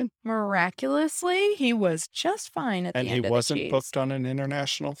didn't win. Miraculously, he was just fine at the end of the cheese. And he wasn't booked on an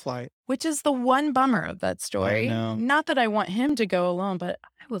international flight. Which is the one bummer of that story. I know. Not that I want him to go alone, but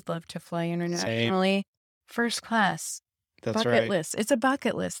I would love to fly internationally. Same. First class. That's bucket right. list. It's a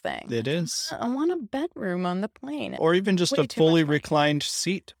bucket list thing. It is. I want a bedroom on the plane. Or even just Way a too much fully money. reclined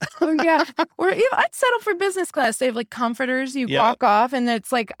seat. Oh, yeah. Or I'd settle for business class. They have like comforters. You Yeah. walk off and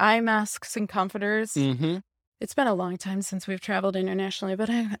it's like eye masks and comforters. Mm-hmm. It's been a long time since we've traveled internationally, but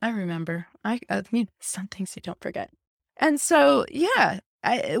I remember. I mean, some things you don't forget. And so, yeah,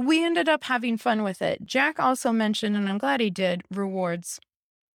 we ended up having fun with it. Jack also mentioned, and I'm glad he did, rewards.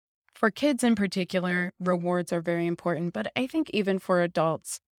 For kids in particular, rewards are very important, but I think even for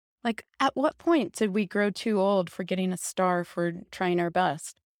adults, like at what point did we grow too old for getting a star for trying our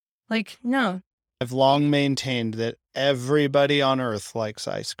best? Like, no. I've long maintained that everybody on earth likes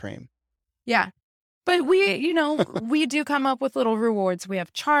ice cream. Yeah. But we, we do come up with little rewards. We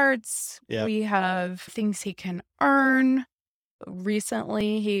have charts. Yep. We have things he can earn.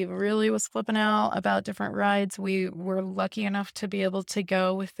 Recently, he really was flipping out about different rides. We were lucky enough to be able to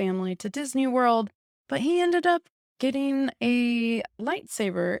go with family to Disney World, but he ended up getting a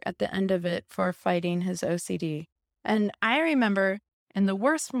lightsaber at the end of it for fighting his OCD. And I remember in the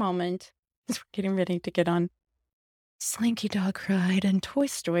worst moment, as we're getting ready to get on Slinky Dog Ride in Toy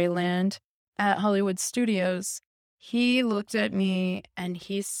Story Land at Hollywood Studios, he looked at me and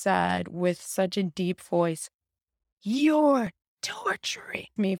he said with such a deep voice, "You're torturing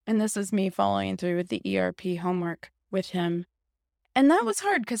me." And this is me following through with the ERP homework with him. And that was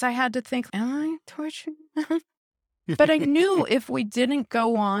hard because I had to think, am I torturing him? But I knew if we didn't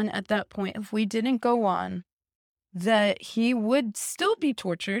go on at that point, that he would still be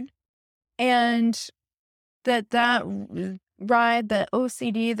tortured, and that ride, that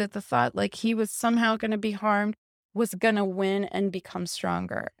OCD, that the thought like he was somehow going to be harmed was going to win and become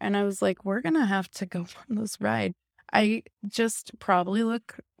stronger. And I was like, we're going to have to go on this ride. I just probably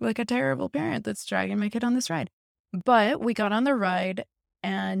look like a terrible parent that's dragging my kid on this ride. But we got on the ride,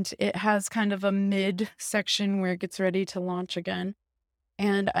 and it has kind of a mid section where it gets ready to launch again.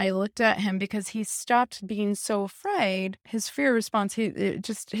 And I looked at him because he stopped being so afraid. His fear response,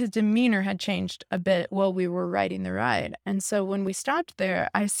 his demeanor had changed a bit while we were riding the ride. And so when we stopped there,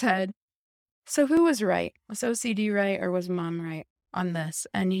 I said, "So who was right? Was OCD right or was mom right on this?"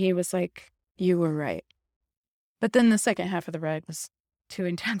 And he was like, "You were right." But then the second half of the ride was too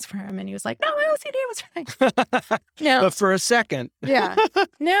intense for him. And he was like, "No, my OCD was right." No. But for a second. Yeah.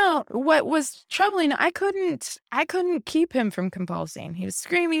 Now, what was troubling, I couldn't keep him from compulsing. He was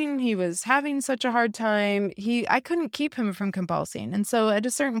screaming. He was having such a hard time. I couldn't keep him from compulsing. And so at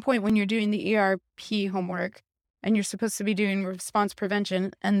a certain point when you're doing the ERP homework and you're supposed to be doing response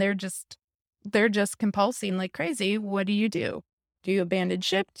prevention and they're just compulsing like crazy, what do? Do you abandon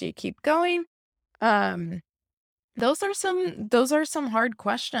ship? Do you keep going? Those are some hard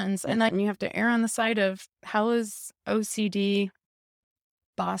questions, and you have to err on the side of how is OCD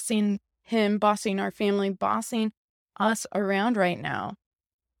bossing him, bossing our family, bossing us around right now.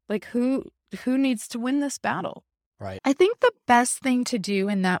 Like who needs to win this battle? Right. I think the best thing to do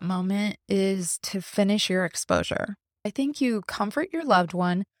in that moment is to finish your exposure. I think you comfort your loved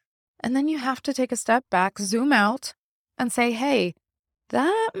one, and then you have to take a step back, zoom out, and say, "Hey,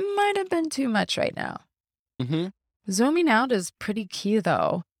 that might have been too much right now." Mm-hmm. Zooming out is pretty key,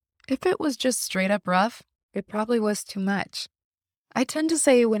 though. If it was just straight up rough, it probably was too much. I tend to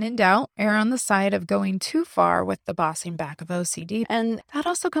say when in doubt, err on the side of going too far with the bossing back of OCD. And that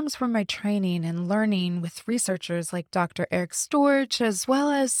also comes from my training and learning with researchers like Dr. Eric Storch, as well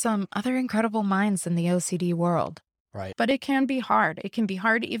as some other incredible minds in the OCD world. Right. But it can be hard. It can be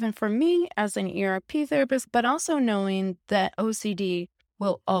hard even for me as an ERP therapist, but also knowing that OCD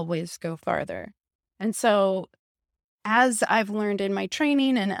will always go farther. And so as I've learned in my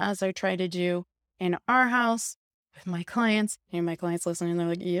training and as I try to do in our house with my clients, and my clients listening, they're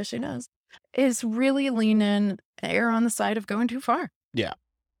like, "Yes, she does," is really lean in, err on the side of going too far. Yeah.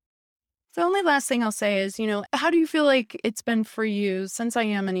 The only last thing I'll say is, how do you feel like it's been for you since I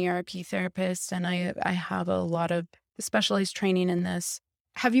am an ERP therapist and I have a lot of specialized training in this?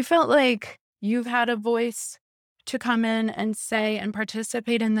 Have you felt like you've had a voice to come in and say and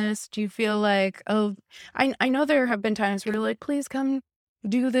participate in this? Do you feel like, oh, I know there have been times where you're like, "Please come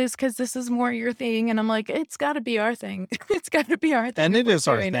do this because this is more your thing." And I'm like, it's got to be our thing. It's got to be our thing. And it is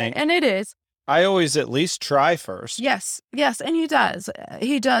our doing thing. it. And it is. I always at least try first. Yes. And he does.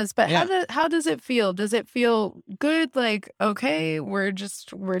 But Yeah. how does it feel? Does it feel good? Like, okay, we're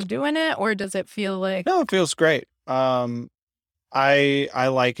doing it? Or does it feel like... No, it feels great. I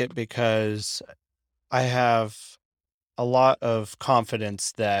like it because I have a lot of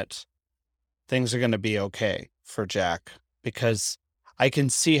confidence that things are going to be okay for Jack, because I can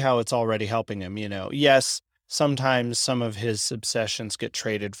see how it's already helping him. Yes, sometimes some of his obsessions get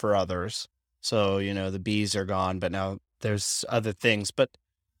traded for others. So, the bees are gone, but now there's other things, but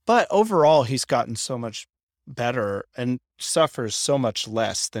overall he's gotten so much better and suffers so much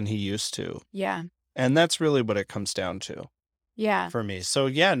less than he used to. Yeah. And that's really what it comes down to Yeah. for me. So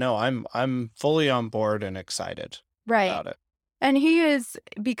yeah, no, I'm fully on board and excited Right. about it. And he is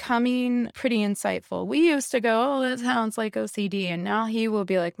becoming pretty insightful. We used to go, oh, that sounds like OCD. And now he will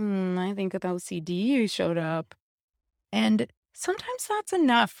be like, I think that OCD showed up. And sometimes that's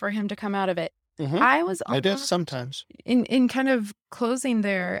enough for him to come out of it. I was It is almost, sometimes. in kind of closing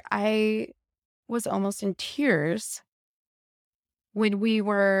there, I was almost in tears when we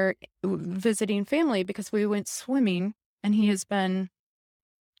were visiting family because we went swimming, and he has been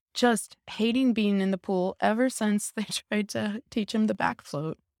just hating being in the pool ever since they tried to teach him the back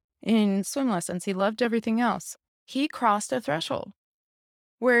float in swim lessons. He loved everything else. He crossed a threshold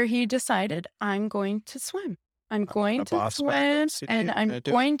where he decided, I'm going to swim. I'm going to swim, and I'm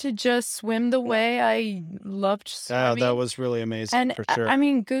going to just swim the way I loved swimming. That was really amazing, And for sure. I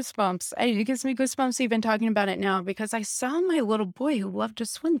mean, goosebumps. It gives me goosebumps even talking about it now, because I saw my little boy who loved to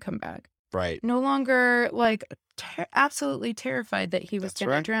swim come back. Right. No longer like absolutely terrified that he was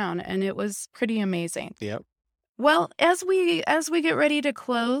going to drown. And it was pretty amazing. Yep. Well, as we get ready to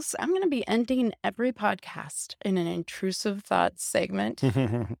close, I'm going to be ending every podcast in an intrusive thoughts segment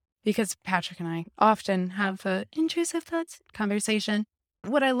because Patrick and I often have an intrusive thoughts conversation.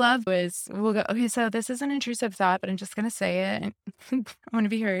 What I love is we'll go, okay, so this is an intrusive thought, but I'm just going to say it. And I want to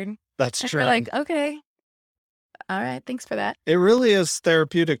be heard. That's And true. we're like, okay. All right. Thanks for that. It really is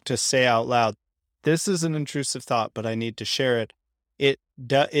therapeutic to say out loud, this is an intrusive thought, but I need to share it. It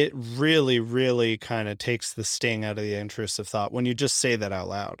really, really kind of takes the sting out of the intrusive thought when you just say that out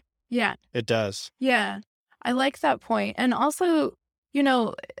loud. Yeah. It does. Yeah. I like that point. And also,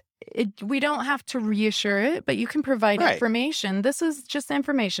 we don't have to reassure it, but you can provide information. This is just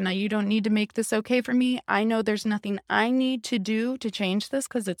information. You don't need to make this okay for me. I know there's nothing I need to do to change this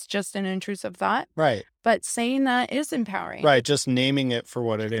because it's just an intrusive thought. Right. But saying that is empowering. Right. Just naming it for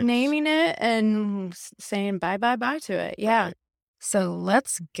what it is. Naming it and saying bye to it. Yeah. Right. So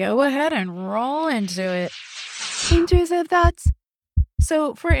let's go ahead and roll into it. Intrusive thoughts.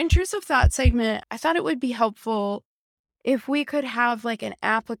 So for intrusive thought segment, I thought it would be helpful if we could have like an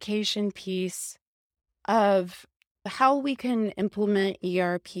application piece of how we can implement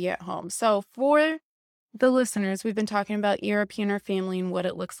ERP at home. So for the listeners, we've been talking about ERP in our family and what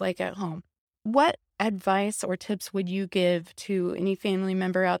it looks like at home. What advice or tips would you give to any family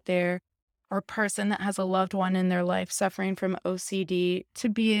member out there or person that has a loved one in their life suffering from OCD to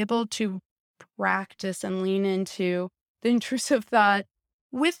be able to practice and lean into the intrusive thought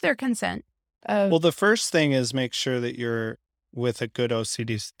with their consent? Well, the first thing is make sure that you're with a good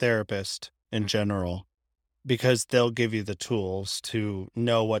OCD therapist in general, because they'll give you the tools to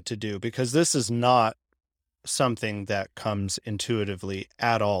know what to do, because this is not something that comes intuitively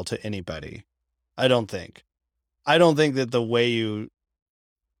at all to anybody. I don't think that the way you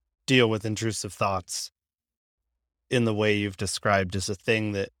deal with intrusive thoughts in the way you've described is a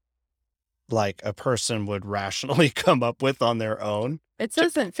thing that like a person would rationally come up with on their own. It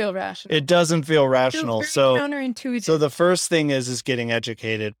doesn't feel rational. It doesn't feel rational. So counterintuitive. So the first thing is getting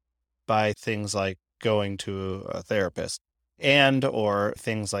educated by things like going to a therapist or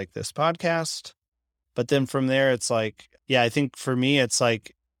things like this podcast. But then from there, it's like, I think for me, it's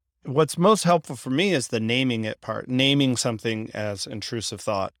like, what's most helpful for me is the naming it part, naming something as intrusive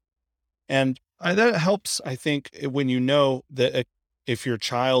thought. And that helps, I think, when you know that if your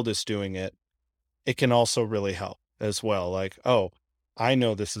child is doing it, it can also really help as well. Like, oh, I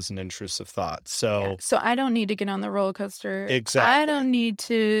know this is an intrusive thought. So I don't need to get on the roller coaster. Exactly. I don't need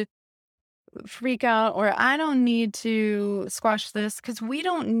to freak out, or I don't need to squash this, because we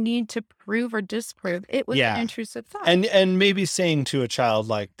don't need to prove or disprove it was an intrusive thought. And maybe saying to a child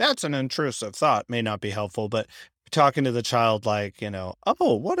like, that's an intrusive thought may not be helpful, but talking to the child like,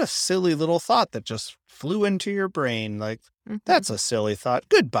 oh, what a silly little thought that just flew into your brain. Like, that's a silly thought.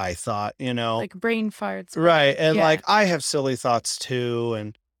 Goodbye thought, Like brain farts. Right. And like, I have silly thoughts too.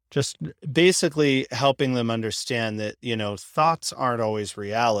 And just basically helping them understand that, thoughts aren't always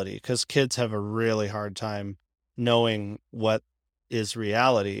reality, because kids have a really hard time knowing what is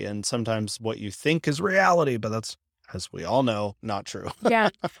reality. And sometimes what you think is reality, but that's, as we all know, not true. Yeah.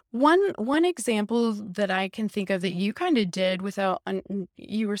 One example that I can think of that you kind of did without,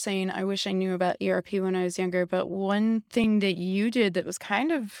 you were saying, I wish I knew about ERP when I was younger, but one thing that you did that was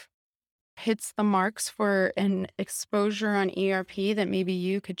kind of hits the marks for an exposure on ERP that maybe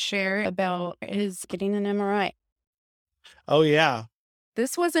you could share about is getting an MRI. Oh, yeah.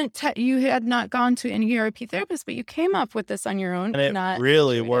 this wasn't, you had not gone to an ERP therapist, but you came up with this on your own. And it not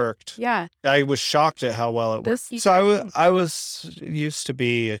really intuitive. worked. Yeah. I was shocked at how well it worked. So I was used to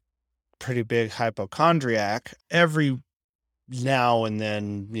be a pretty big hypochondriac. Every now and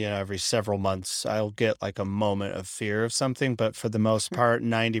then, every several months, I'll get like a moment of fear of something. But for the most part,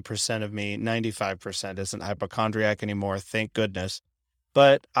 90% of me, 95% isn't hypochondriac anymore. Thank goodness.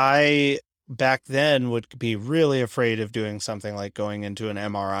 But I back then would be really afraid of doing something like going into an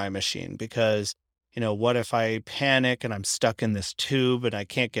MRI machine because, what if I panic and I'm stuck in this tube and I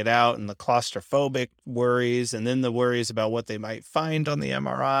can't get out, and the claustrophobic worries, and then the worries about what they might find on the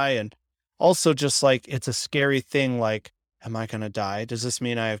MRI. And also just like, it's a scary thing. Like, am I going to die? Does this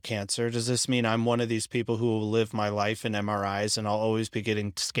mean I have cancer? Does this mean I'm one of these people who will live my life in MRIs and I'll always be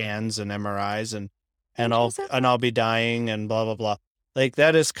getting scans and MRIs and I'll be dying and blah, blah, blah. Like,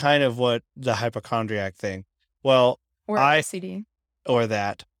 that is kind of what the hypochondriac thing. Well, or OCD. Or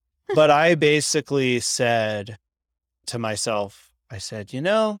that. But I basically said to myself, I said,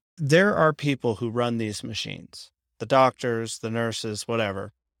 there are people who run these machines, the doctors, the nurses,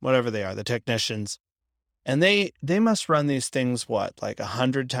 whatever they are, the technicians. And they must run these things, like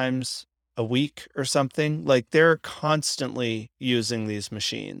 100 times a week or something. Like, they're constantly using these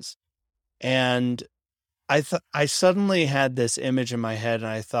machines. And I suddenly had this image in my head, and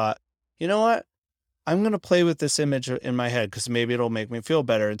I thought, you know what? I'm going to play with this image in my head because maybe it'll make me feel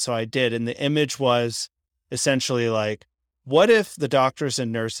better. And so I did. And the image was essentially like, what if the doctors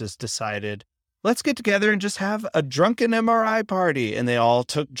and nurses decided, let's get together and just have a drunken MRI party? And they all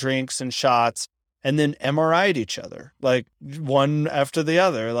took drinks and shots and then MRI'd each other, like one after the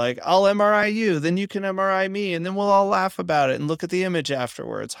other. Like, I'll MRI you, then you can MRI me, and then we'll all laugh about it and look at the image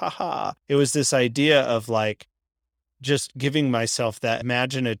afterwards. Ha ha. It was this idea of like, just giving myself that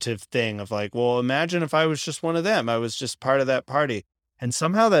imaginative thing of like, well, imagine if I was just one of them. I was just part of that party. And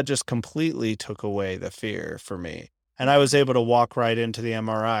somehow that just completely took away the fear for me. And I was able to walk right into the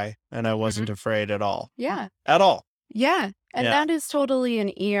MRI, and I wasn't afraid at all. Yeah. At all. Yeah. And that is totally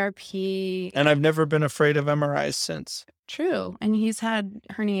an ERP. And I've never been afraid of MRIs since. True. And he's had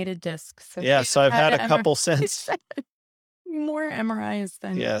herniated discs. So I've had a couple since. More MRIs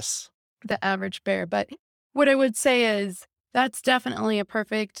than the average bear. But what I would say is that's definitely a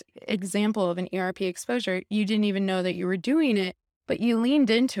perfect example of an ERP exposure. You didn't even know that you were doing it, but you leaned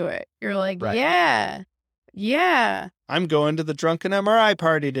into it. You're like, yeah. I'm going to the drunken MRI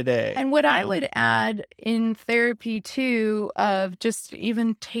party today. And what I would add in therapy too, of just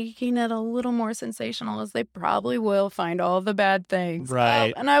even taking it a little more sensational, is they probably will find all the bad things.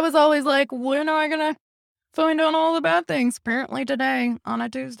 Right. And I was always like, when am I going to find out all the bad things? Apparently today on a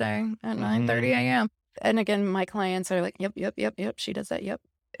Tuesday at 9:30 a.m. And again, my clients are like, yep, she does that, yep.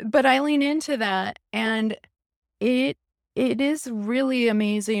 But I lean into that, and it is really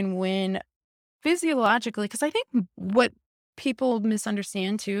amazing when physiologically, because I think what people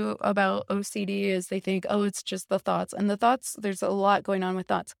misunderstand too about OCD is they think, oh, it's just the thoughts. And the thoughts, there's a lot going on with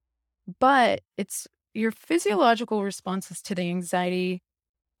thoughts. But it's your physiological responses to the anxiety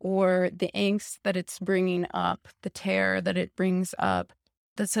or the angst that it's bringing up, the terror that it brings up,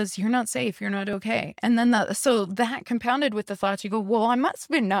 that says you're not safe, you're not okay. And then so that compounded with the thoughts, you go, well, I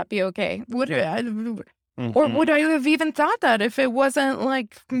must not be okay. Or would I have even thought that if it wasn't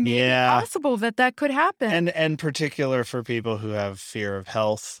like possible that could happen? And particular for people who have fear of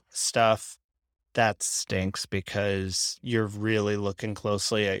health stuff, that stinks because you're really looking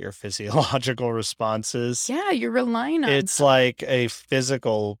closely at your physiological responses. Yeah, you're relying on it's like a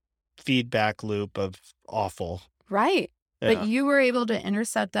physical feedback loop of awful. Right. Yeah. But you were able to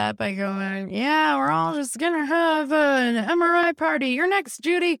intercept that by going, yeah, we're all just going to have an MRI party. You're next,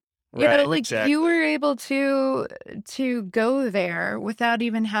 Judy. Exactly. You were able to go there without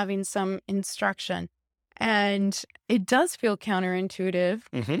even having some instruction. And it does feel counterintuitive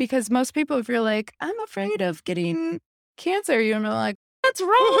because most people, if you're like, I'm afraid of getting cancer, you're like, let's roll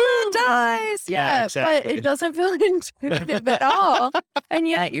the dice. Yeah, exactly. But it doesn't feel intuitive at all. And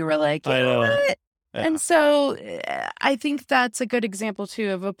yet you were like, you know what? Yeah. And so I think that's a good example too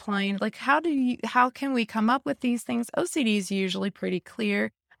of applying, like, how can we come up with these things? OCD is usually pretty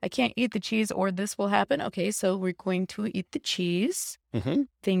clear. I can't eat the cheese or this will happen. Okay, so we're going to eat the cheese.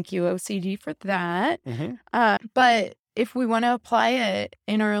 Thank you, OCD, for that. But if we want to apply it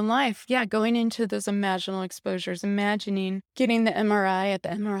in our own life, going into those imaginal exposures, imagining getting the MRI at the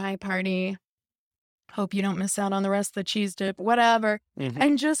MRI party, hope you don't miss out on the rest of the cheese dip, whatever,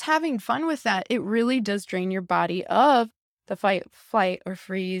 and just having fun with that, it really does drain your body of the fight, flight, or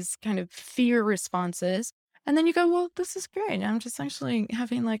freeze kind of fear responses. And then you go, well, this is great. I'm just actually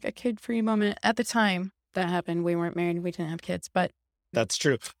having like a kid-free moment. At the time that happened, we weren't married, we didn't have kids, but That's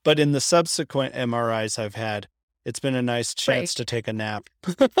true. But in the subsequent MRIs I've had, it's been a nice chance to take a nap.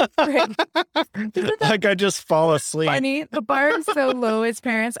 Right. Like I just fall asleep. Funny. The bar is so low as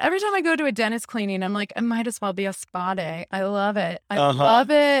parents. Every time I go to a dentist cleaning, I'm like, it might as well be a spa day. I love it. I love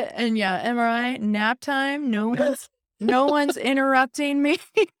it. And yeah, MRI, nap time. No one's interrupting me.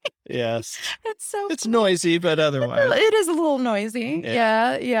 Yes. It's noisy, but otherwise. It is a little noisy.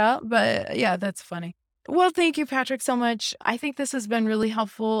 Yeah. But yeah, that's funny. Well, thank you, Patrick, so much. I think this has been really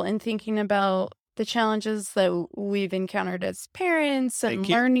helpful in thinking about the challenges that we've encountered as parents and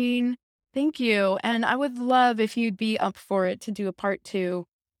learning. Thank you. And I would love if you'd be up for it to do a part 2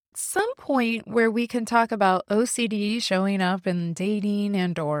 at some point where we can talk about OCD showing up in dating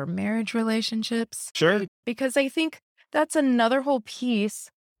and or marriage relationships. Sure. Because I think that's another whole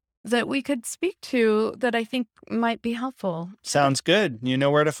piece that we could speak to that I think might be helpful. Sounds good. You know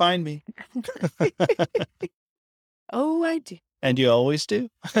where to find me. Oh, I do. And you always do.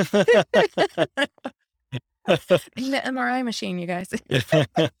 In the MRI machine, you guys.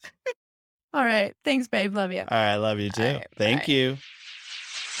 All right. Thanks, babe. Love you. All right. Love you too. Right, Thank you.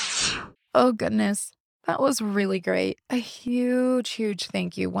 Oh, goodness. That was really great. A huge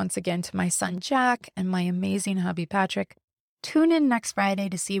thank you once again to my son, Jack, and my amazing hubby, Patrick. Tune in next Friday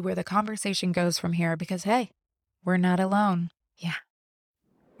to see where the conversation goes from here because, hey, we're not alone. Yeah,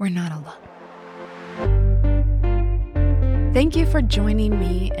 we're not alone. Thank you for joining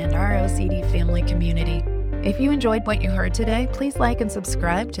me and our OCD family community. If you enjoyed what you heard today, please like and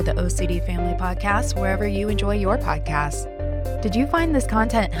subscribe to the OCD Family Podcast wherever you enjoy your podcasts. Did you find this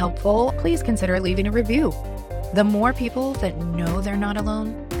content helpful? Please consider leaving a review. The more people that know they're not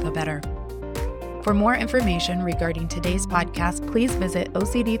alone, the better. For more information regarding today's podcast, please visit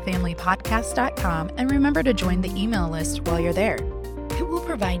OCDFamilyPodcast.com and remember to join the email list while you're there. It will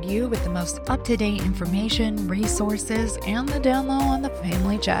provide you with the most up-to-date information, resources, and the down low on the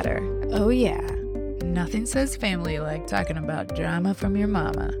family chatter. Oh yeah, nothing says family like talking about drama from your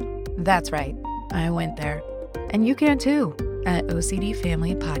mama. That's right, I went there. And you can too at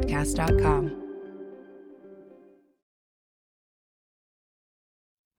OCDFamilyPodcast.com.